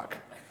virgin rock.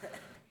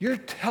 You're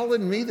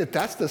telling me that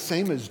that's the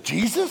same as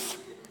Jesus?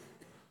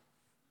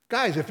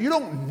 Guys, if you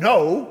don't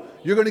know,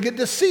 you're going to get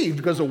deceived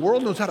because the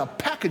world knows how to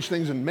package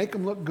things and make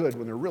them look good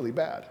when they're really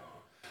bad.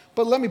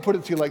 But let me put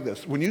it to you like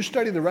this. When you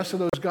study the rest of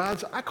those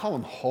gods, I call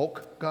them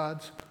Hulk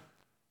gods.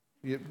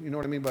 You know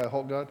what I mean by a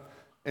Hulk god?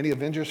 Any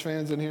Avengers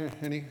fans in here?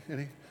 Any?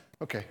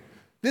 Okay.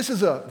 This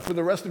is for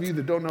the rest of you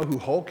that don't know who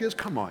Hulk is,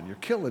 come on, you're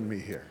killing me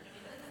here.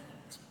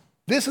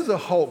 This is a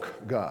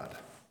Hulk god.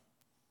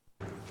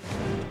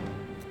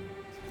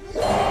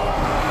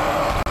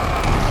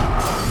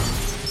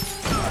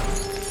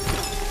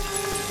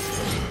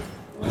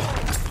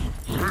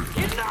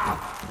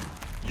 Enough!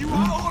 You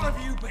are all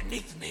of you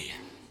beneath me.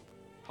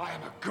 I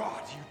am a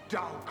god, you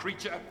dull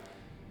creature,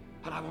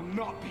 and I will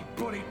not be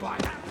bullied by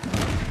that.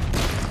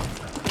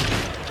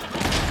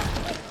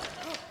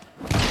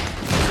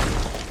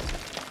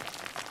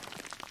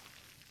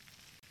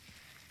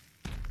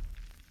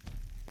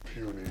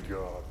 Puny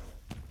god.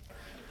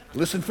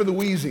 Listen for the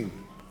wheezing.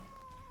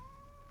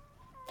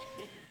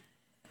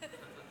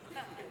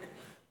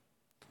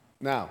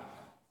 Now,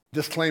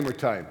 disclaimer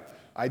time.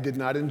 I did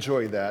not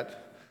enjoy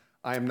that.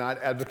 I am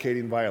not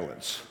advocating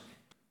violence.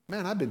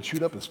 Man, I've been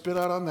chewed up and spit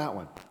out on that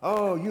one.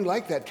 Oh, you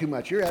like that too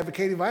much. You're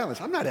advocating violence.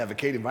 I'm not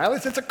advocating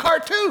violence. It's a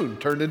cartoon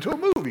turned into a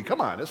movie.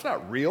 Come on, it's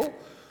not real.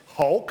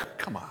 Hulk,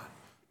 come on.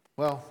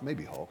 Well,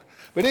 maybe Hulk.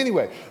 But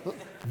anyway,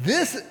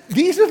 these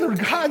are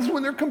the gods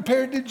when they're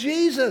compared to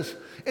Jesus.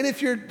 And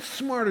if you're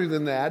smarter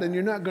than that and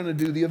you're not going to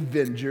do the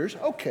Avengers,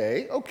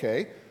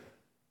 okay.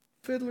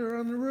 Fiddler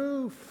on the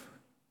Roof.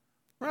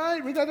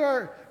 Right? We got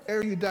our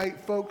erudite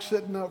folks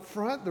sitting up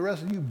front. The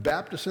rest of you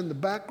Baptists in the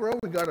back row.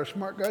 We got our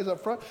smart guys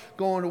up front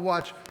going to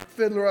watch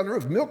Fiddler on the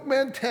Roof.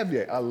 Milkman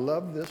Tevye. I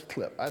love this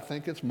clip. I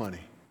think it's money.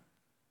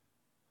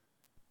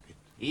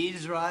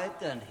 He's right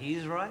and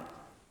he's right.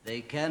 They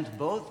can't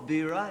both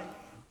be right.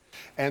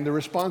 And the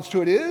response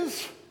to it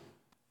is,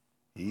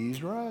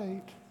 he's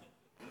right.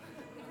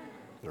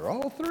 They're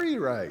all three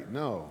right.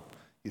 No.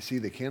 You see,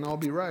 they can't all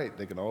be right.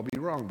 They can all be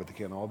wrong, but they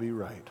can't all be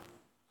right.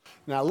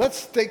 Now,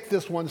 let's take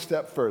this one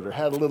step further.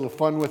 Had a little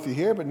fun with you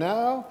here, but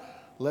now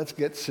let's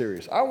get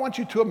serious. I want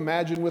you to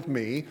imagine with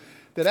me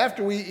that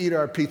after we eat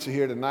our pizza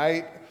here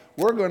tonight,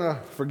 we're going to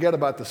forget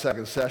about the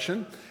second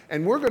session,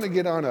 and we're going to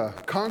get on a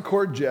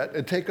Concorde jet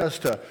and take us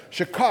to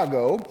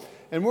Chicago,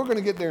 and we're going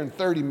to get there in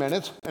 30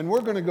 minutes, and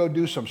we're going to go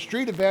do some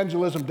street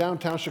evangelism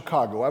downtown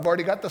Chicago. I've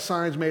already got the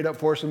signs made up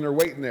for us, and they're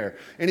waiting there.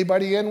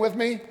 Anybody in with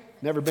me?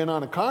 Never been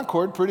on a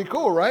Concorde? Pretty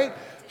cool, right?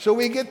 So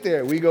we get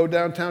there. We go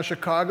downtown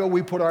Chicago.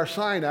 We put our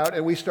sign out,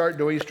 and we start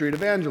doing street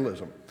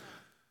evangelism.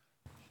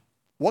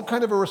 What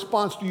kind of a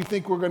response do you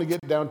think we're going to get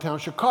downtown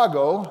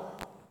Chicago?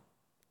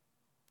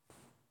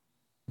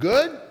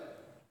 Good?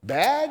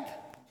 Bad?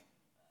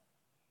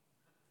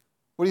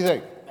 What do you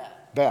think?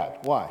 Bad.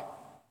 Why?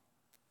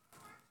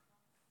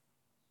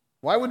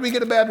 Why would we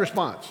get a bad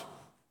response?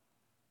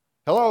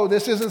 Hello,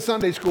 this isn't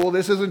Sunday school.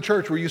 This isn't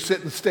church where you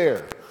sit and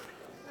stare.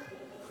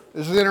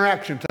 This is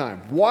interaction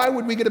time. Why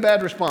would we get a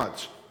bad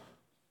response?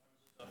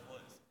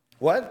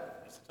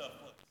 What? It's a tough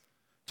place.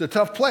 It's a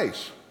tough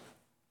place.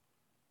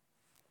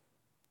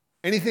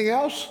 Anything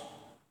else?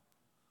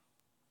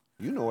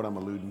 You know what I'm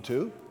alluding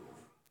to.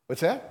 What's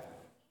that?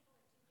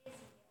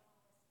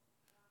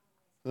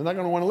 They're not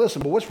going to want to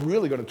listen, but what's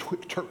really going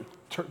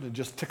to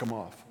just tick them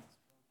off?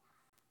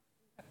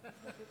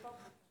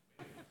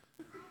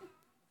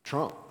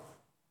 Trump.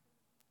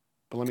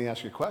 But let me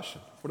ask you a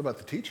question. What about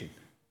the teaching?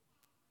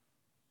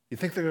 You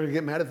think they're going to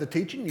get mad at the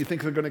teaching? You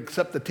think they're going to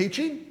accept the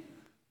teaching?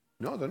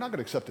 No, they're not going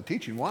to accept the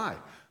teaching. Why?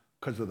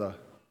 Because of the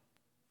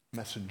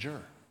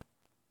messenger.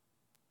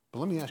 But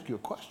let me ask you a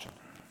question.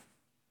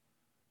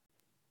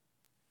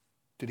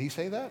 Did he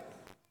say that?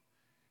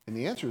 And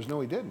the answer is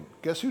no, he didn't.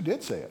 Guess who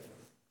did say it?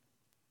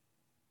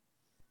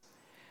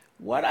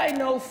 What I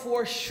know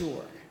for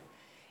sure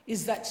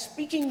is that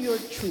speaking your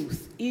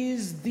truth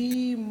is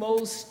the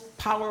most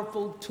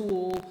powerful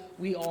tool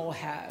we all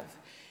have.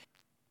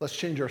 Let's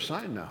change our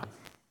sign now.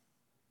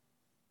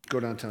 Go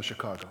downtown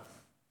Chicago.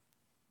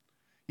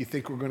 You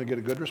think we're going to get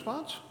a good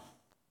response?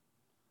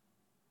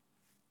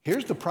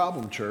 Here's the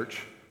problem,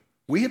 church.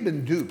 We have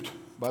been duped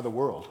by the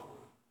world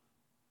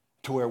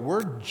to where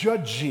we're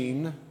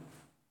judging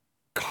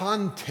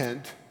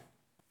content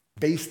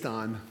based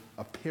on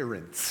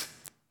appearance.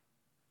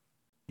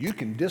 You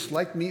can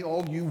dislike me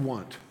all you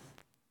want.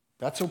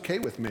 That's okay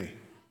with me.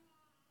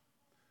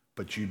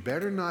 But you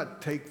better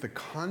not take the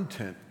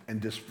content and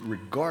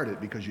disregard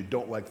it because you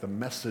don't like the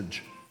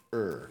messenger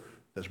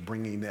that's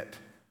bringing it.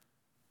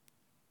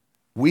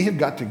 We have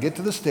got to get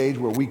to the stage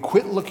where we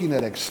quit looking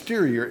at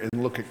exterior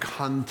and look at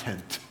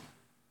content.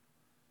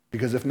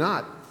 Because if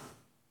not,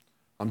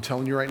 I'm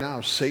telling you right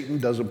now, Satan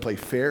doesn't play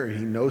fair, and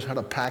he knows how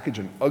to package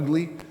an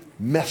ugly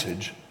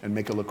message and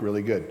make it look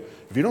really good.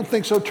 If you don't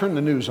think so, turn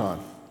the news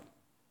on.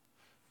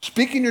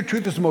 Speaking your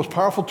truth is the most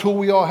powerful tool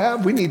we all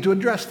have. We need to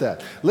address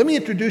that. Let me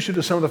introduce you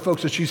to some of the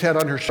folks that she's had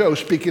on her show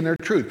speaking their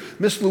truth.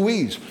 Miss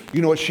Louise,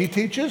 you know what she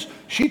teaches?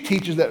 She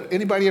teaches that,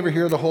 anybody ever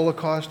hear of the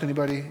Holocaust?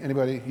 Anybody?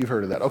 You've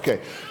heard of that.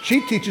 Okay.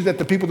 She teaches that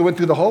the people that went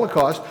through the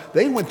Holocaust,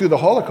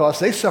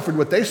 they suffered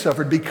what they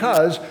suffered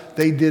because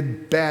they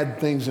did bad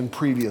things in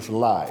previous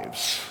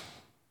lives.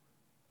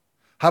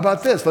 How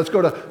about this? Let's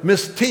go to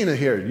Miss Tina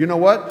here. You know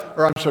what?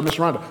 Or I'm sorry, Miss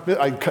Rhonda.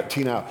 I cut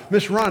Tina out.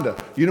 Miss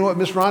Rhonda. You know what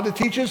Miss Rhonda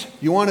teaches?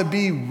 You want to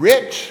be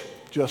rich?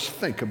 Just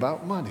think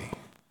about money.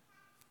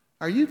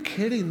 Are you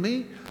kidding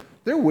me?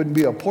 There wouldn't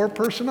be a poor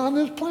person on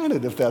this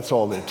planet if that's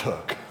all it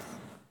took.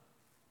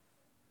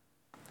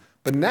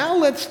 But now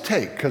let's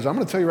take, because I'm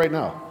going to tell you right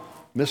now,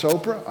 Miss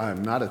Oprah,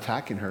 I'm not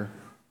attacking her.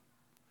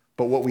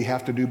 But what we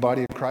have to do,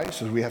 body of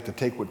Christ, is we have to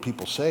take what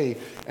people say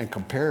and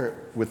compare it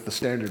with the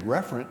standard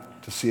referent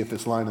to see if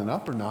it's lining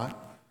up or not,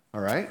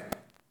 all right?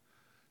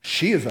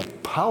 She is a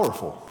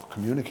powerful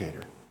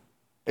communicator.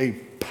 A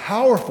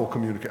powerful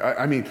communicator.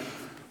 I mean,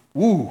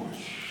 woo.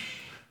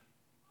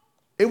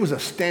 It was a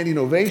standing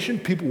ovation.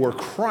 People were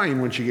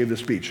crying when she gave the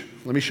speech.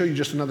 Let me show you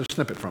just another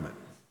snippet from it.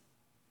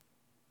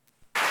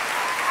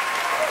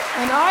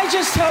 And I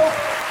just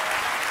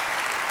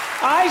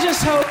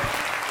hope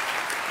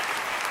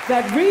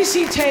that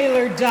Reese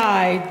Taylor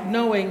died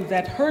knowing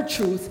that her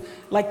truth,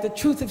 like the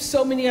truth of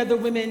so many other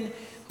women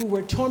who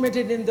were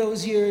tormented in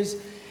those years,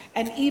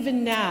 and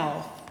even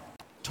now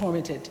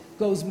tormented,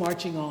 goes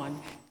marching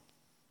on.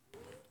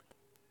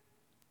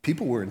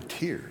 People were in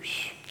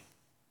tears.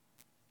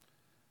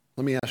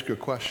 Let me ask you a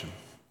question.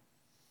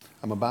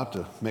 I'm about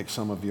to make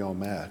some of you all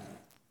mad.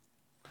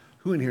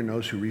 Who in here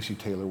knows who Reese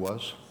Taylor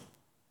was?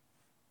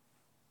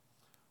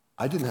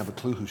 I didn't have a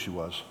clue who she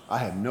was. I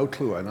had no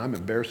clue, and I'm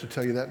embarrassed to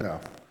tell you that now.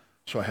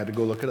 So I had to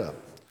go look it up.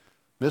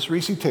 Miss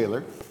Reese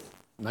Taylor,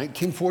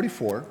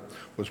 1944,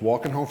 was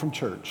walking home from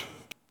church.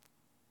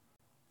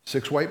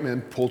 6 white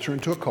men pulled her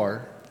into a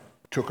car,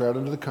 took her out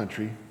into the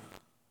country,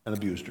 and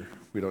abused her.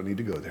 We don't need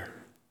to go there.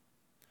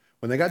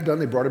 When they got done,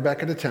 they brought her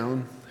back into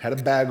town, had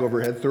a bag over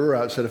her head, threw her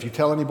out, said, if you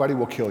tell anybody,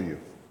 we'll kill you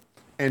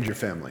and your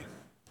family.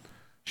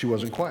 She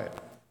wasn't quiet.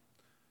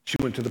 She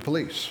went to the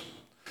police.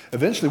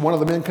 Eventually, one of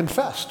the men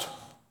confessed,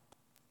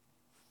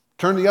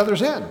 turned the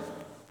others in.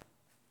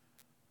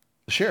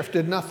 The sheriff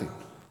did nothing.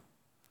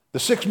 The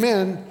 6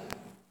 men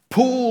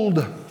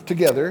pooled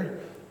together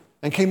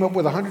and came up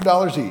with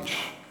 $100 each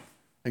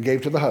and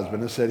gave to the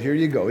husband and said, here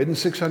you go. Isn't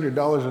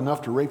 $600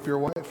 enough to rape your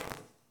wife?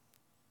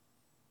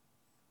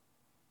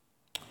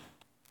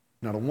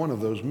 Not a one of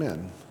those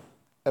men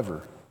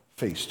ever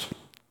faced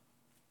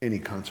any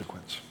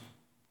consequence.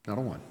 Not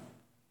a one.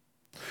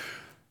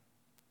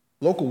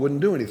 Local wouldn't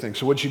do anything.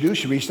 So what'd she do?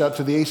 She reached out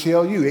to the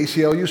ACLU.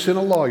 ACLU sent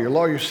a lawyer.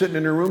 Lawyer's sitting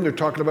in their room. They're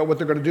talking about what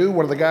they're going to do.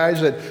 One of the guys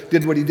that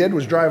did what he did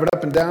was driving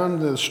up and down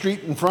the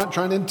street in front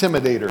trying to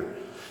intimidate her.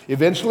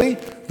 Eventually,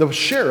 the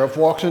sheriff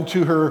walks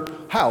into her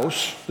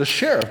house. The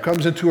sheriff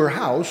comes into her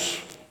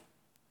house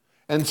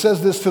and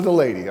says this to the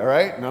lady, all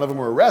right? None of them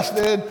were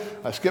arrested.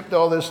 I skipped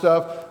all this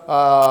stuff.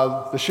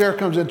 The sheriff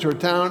comes into her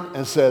town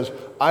and says,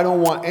 I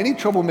don't want any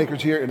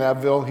troublemakers here in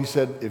Abbeville. He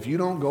said, if you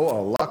don't go,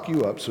 I'll lock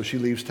you up. So she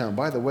leaves town.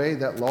 By the way,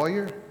 that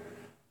lawyer,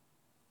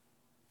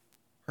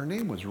 her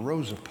name was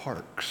Rosa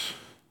Parks.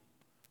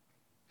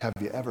 Have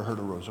you ever heard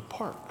of Rosa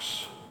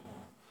Parks?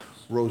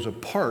 Rosa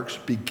Parks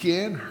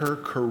began her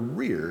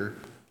career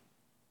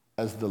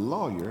as the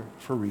lawyer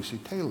for Reese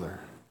Taylor.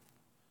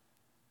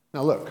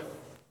 Now look,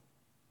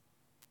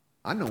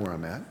 I know where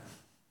I'm at.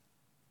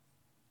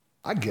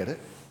 I get it.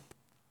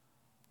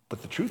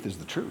 But the truth is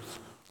the truth.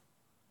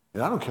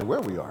 And I don't care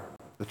where we are.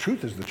 The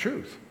truth is the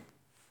truth.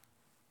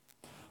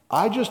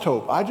 I just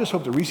hope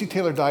that Reese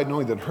Taylor died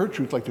knowing that her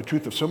truth, like the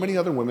truth of so many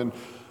other women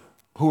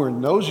who were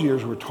in those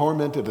years were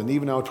tormented, and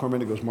even now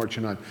tormented goes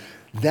marching on.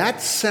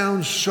 That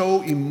sounds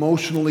so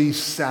emotionally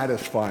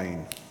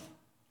satisfying.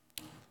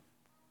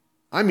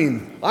 I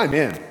mean, I'm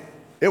in.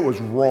 It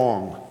was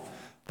wrong.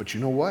 But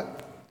you know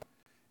what?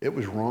 It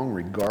was wrong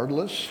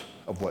regardless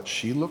of what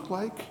she looked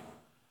like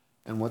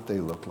and what they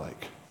looked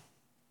like.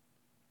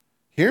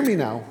 Hear me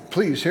now.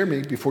 Please hear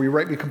me before you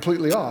write me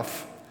completely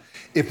off.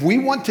 If we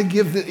want to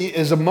give,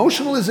 as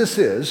emotional as this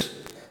is,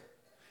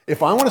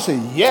 if I want to say,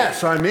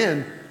 yes, I'm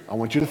in, I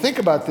want you to think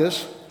about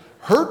this.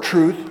 Her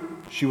truth,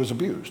 she was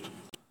abused.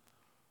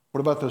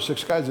 What about those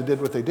 6 guys that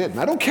did what they did? And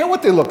I don't care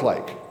what they look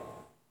like.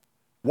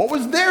 What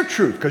was their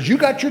truth? Because you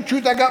got your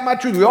truth, I got my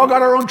truth. We all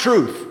got our own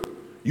truth.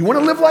 You want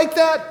to live like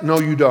that? No,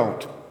 you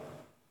don't.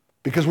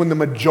 Because when the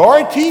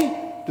majority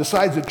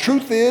decides the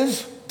truth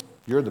is,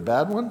 you're the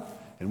bad one,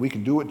 and we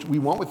can do what we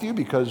want with you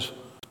because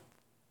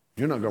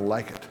you're not going to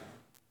like it.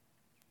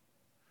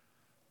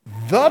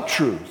 The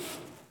truth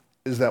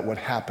is that what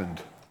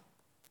happened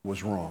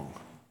was wrong.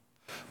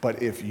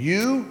 But if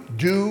you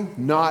do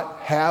not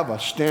have a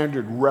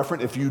standard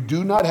reference, if you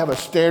do not have a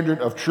standard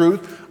of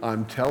truth,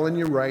 I'm telling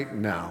you right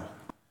now,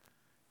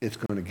 it's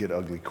going to get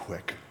ugly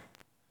quick.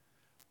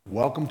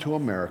 Welcome to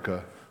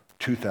America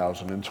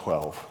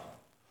 2012,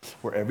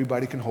 where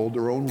everybody can hold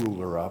their own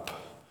ruler up.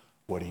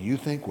 What do you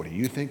think? What do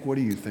you think? What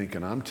do you think?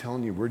 And I'm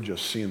telling you, we're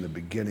just seeing the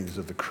beginnings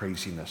of the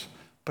craziness.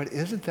 But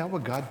isn't that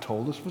what God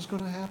told us was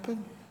going to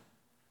happen?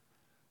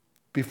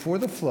 Before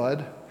the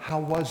flood, how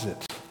was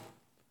it?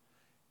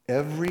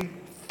 Every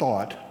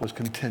thought was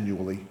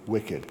continually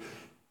wicked.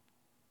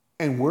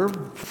 And we're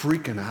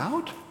freaking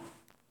out?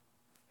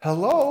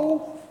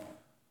 Hello?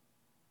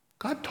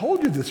 God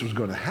told you this was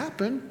going to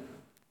happen,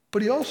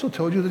 but he also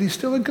told you that he's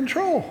still in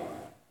control.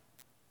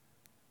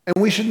 And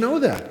we should know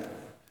that.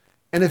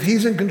 And if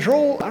he's in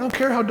control, I don't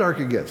care how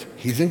dark it gets.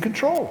 He's in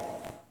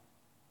control.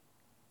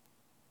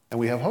 And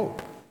we have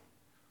hope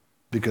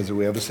because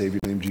we have a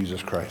Savior named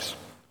Jesus Christ.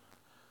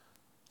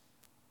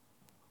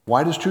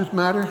 Why does truth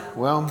matter?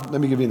 Well, let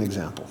me give you an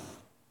example.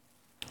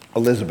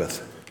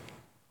 Elizabeth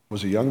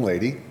was a young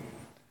lady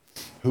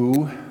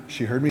who,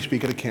 she heard me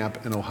speak at a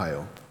camp in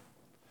Ohio.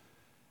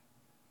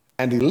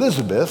 And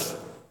Elizabeth,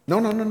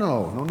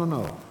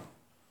 no.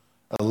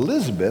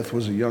 Elizabeth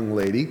was a young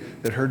lady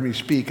that heard me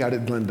speak out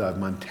at Glendive,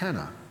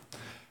 Montana.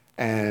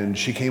 And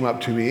she came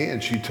up to me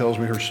and she tells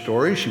me her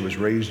story. She was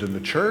raised in the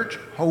church,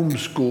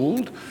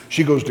 homeschooled.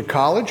 She goes to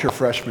college her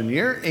freshman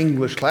year,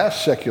 English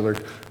class, secular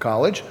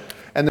college.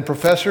 And the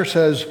professor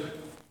says,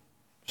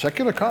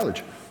 secular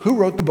college, who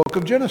wrote the book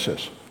of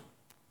Genesis?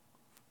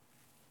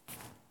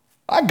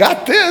 I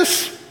got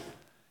this.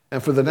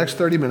 And for the next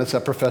 30 minutes,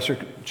 that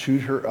professor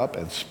chewed her up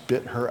and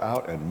spit her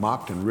out and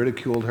mocked and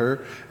ridiculed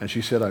her. And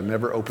she said, I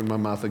never opened my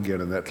mouth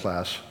again in that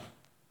class.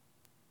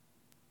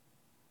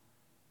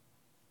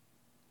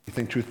 You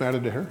think truth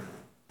mattered to her?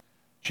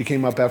 She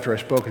came up after I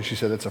spoke and she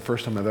said, that's the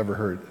first time I've ever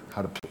heard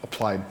how to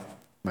apply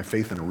my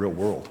faith in a real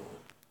world.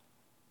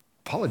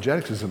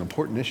 Apologetics is an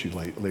important issue,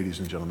 ladies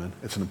and gentlemen.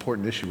 It's an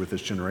important issue with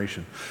this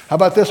generation. How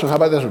about this one? How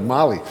about this one?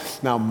 Molly.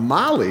 Now,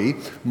 Molly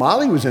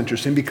was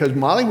interesting because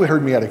Molly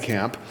heard me at a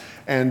camp,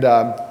 and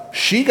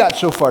she got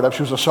so fired up.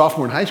 She was a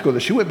sophomore in high school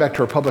that she went back to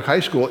her public high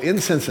school in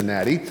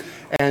Cincinnati,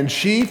 and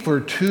she, for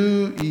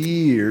 2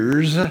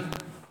 years,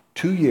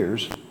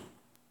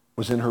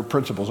 was in her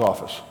principal's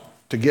office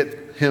to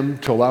get him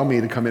to allow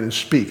me to come in and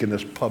speak in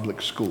this public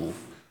school.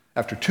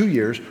 After 2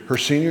 years, her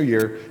senior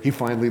year, he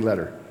finally let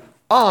her.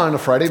 On a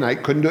Friday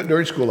night, couldn't do it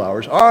during school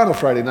hours, on a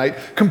Friday night,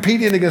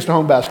 competing against a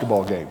home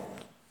basketball game.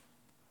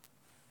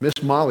 Miss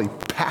Molly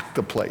packed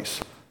the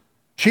place.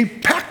 She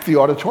packed the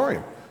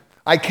auditorium.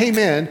 I came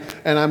in,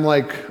 and I'm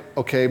like,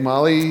 okay,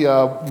 Molly,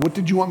 what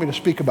did you want me to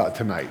speak about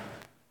tonight?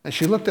 And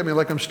she looked at me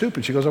like I'm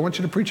stupid. She goes, I want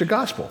you to preach a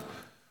gospel.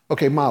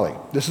 Okay, Molly,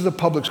 this is a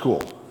public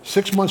school.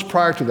 6 months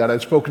prior to that,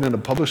 I'd spoken in a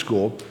public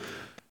school.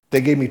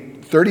 They gave me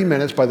 30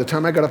 minutes. By the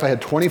time I got up, I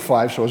had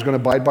 25, so I was going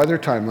to abide by their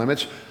time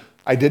limits.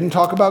 I didn't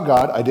talk about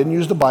God, I didn't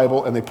use the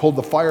Bible, and they pulled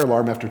the fire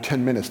alarm after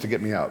 10 minutes to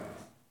get me out.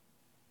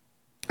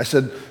 I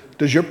said,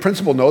 does your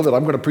principal know that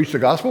I'm going to preach the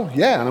gospel?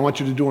 Yeah, and I want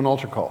you to do an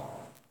altar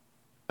call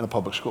in a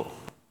public school.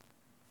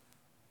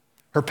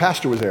 Her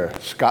pastor was there,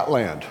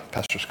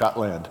 Pastor Scott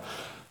Land.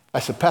 I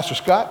said, Pastor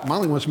Scott,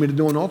 Molly wants me to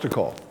do an altar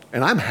call,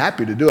 and I'm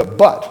happy to do it,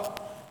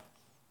 but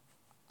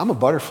I'm a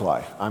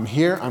butterfly. I'm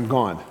here, I'm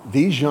gone.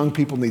 These young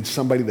people need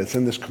somebody that's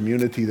in this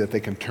community that they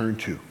can turn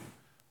to.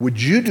 Would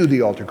you do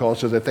the altar call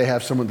so that they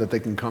have someone that they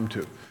can come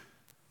to?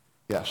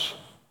 Yes.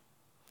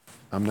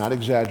 I'm not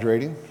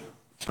exaggerating.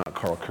 It's not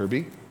Carl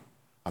Kirby.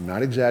 I'm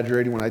not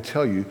exaggerating when I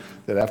tell you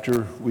that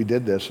after we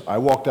did this, I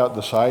walked out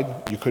the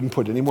side. You couldn't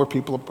put any more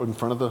people up in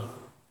front of the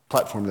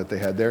platform that they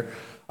had there.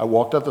 I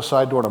walked out the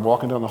side door and I'm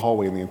walking down the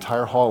hallway, and the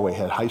entire hallway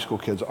had high school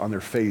kids on their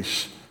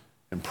face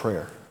in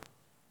prayer.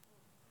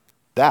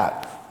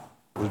 That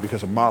was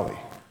because of Molly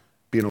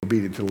being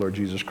obedient to the Lord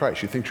Jesus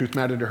Christ. You think truth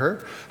mattered to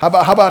her? How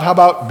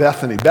about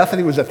Bethany?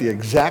 Bethany was at the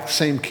exact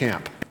same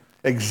camp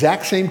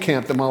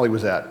that Molly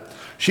was at.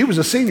 She was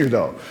a senior,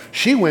 though.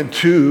 She went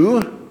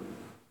to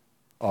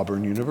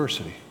Auburn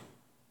University.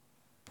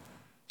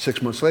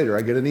 6 months later,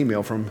 I get an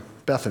email from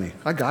Bethany.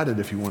 I got it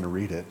if you want to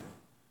read it.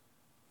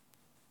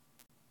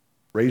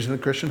 Raised in a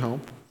Christian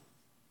home,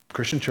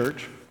 Christian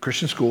church,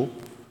 Christian school,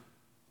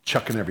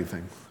 chucking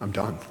everything. I'm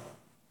done.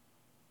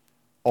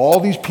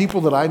 All these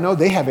people that I know,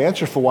 they have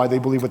answers for why they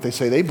believe what they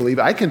say they believe.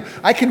 I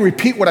can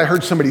repeat what I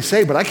heard somebody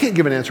say, but I can't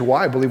give an answer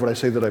why I believe what I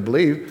say that I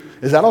believe.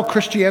 Is that all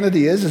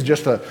Christianity is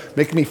just to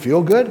make me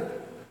feel good?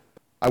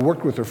 I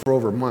worked with her for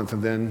over a month,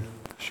 and then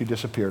she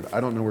disappeared.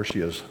 I don't know where she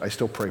is. I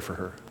still pray for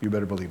her. You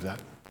better believe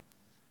that.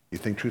 You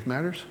think truth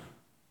matters?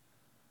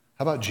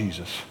 How about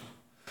Jesus?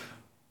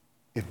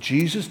 If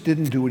Jesus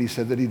didn't do what he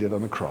said that he did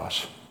on the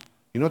cross,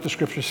 you know what the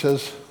scripture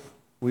says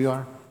we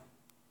are?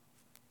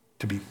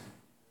 To be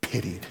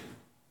pitied.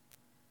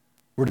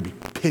 We're to be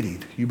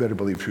pitied. You better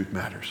believe truth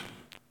matters.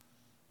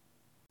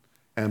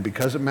 And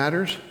because it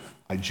matters,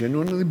 I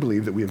genuinely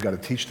believe that we have got to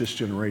teach this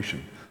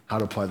generation how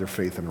to apply their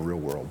faith in a real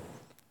world.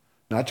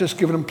 Not just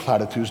giving them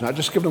platitudes, not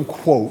just giving them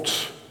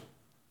quotes,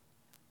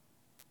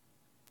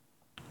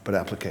 but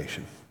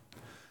application.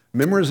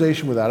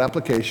 Memorization without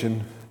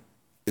application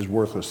is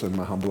worthless, in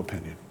my humble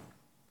opinion.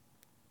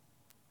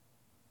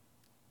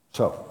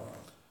 So,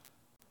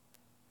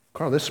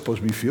 Carl, this is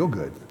supposed to be feel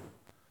good.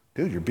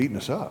 Dude, you're beating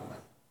us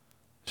up.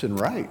 This isn't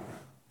right.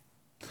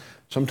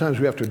 Sometimes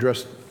we have to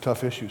address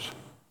tough issues.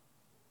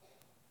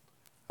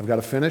 I've got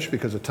to finish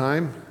because of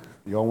time.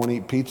 You all want to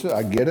eat pizza?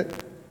 I get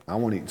it. I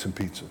want to eat some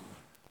pizza.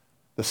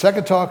 The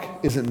second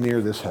talk isn't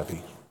near this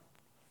heavy.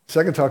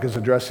 Second talk is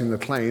addressing the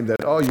claim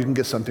that, oh, you can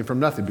get something from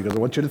nothing, because I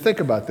want you to think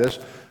about this.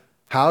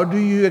 How do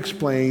you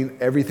explain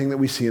everything that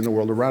we see in the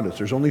world around us?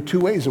 There's only two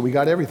ways that we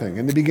got everything.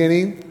 In the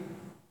beginning,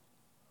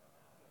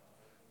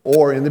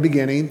 or in the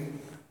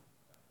beginning.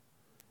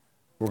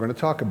 We're going to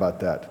talk about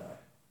that.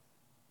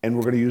 And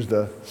we're going to use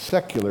the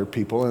secular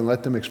people and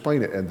let them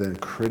explain it and then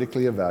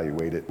critically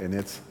evaluate it. And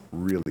it's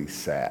really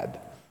sad.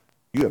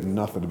 You have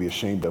nothing to be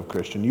ashamed of,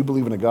 Christian. You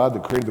believe in a God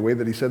that created the way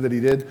that he said that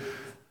he did.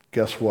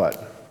 Guess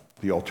what?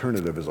 The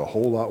alternative is a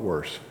whole lot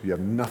worse. You have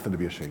nothing to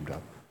be ashamed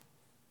of.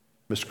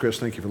 Mr. Chris,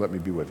 thank you for letting me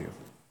be with you.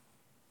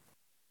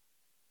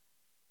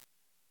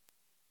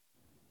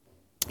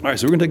 All right,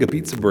 so we're going to take a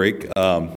pizza break.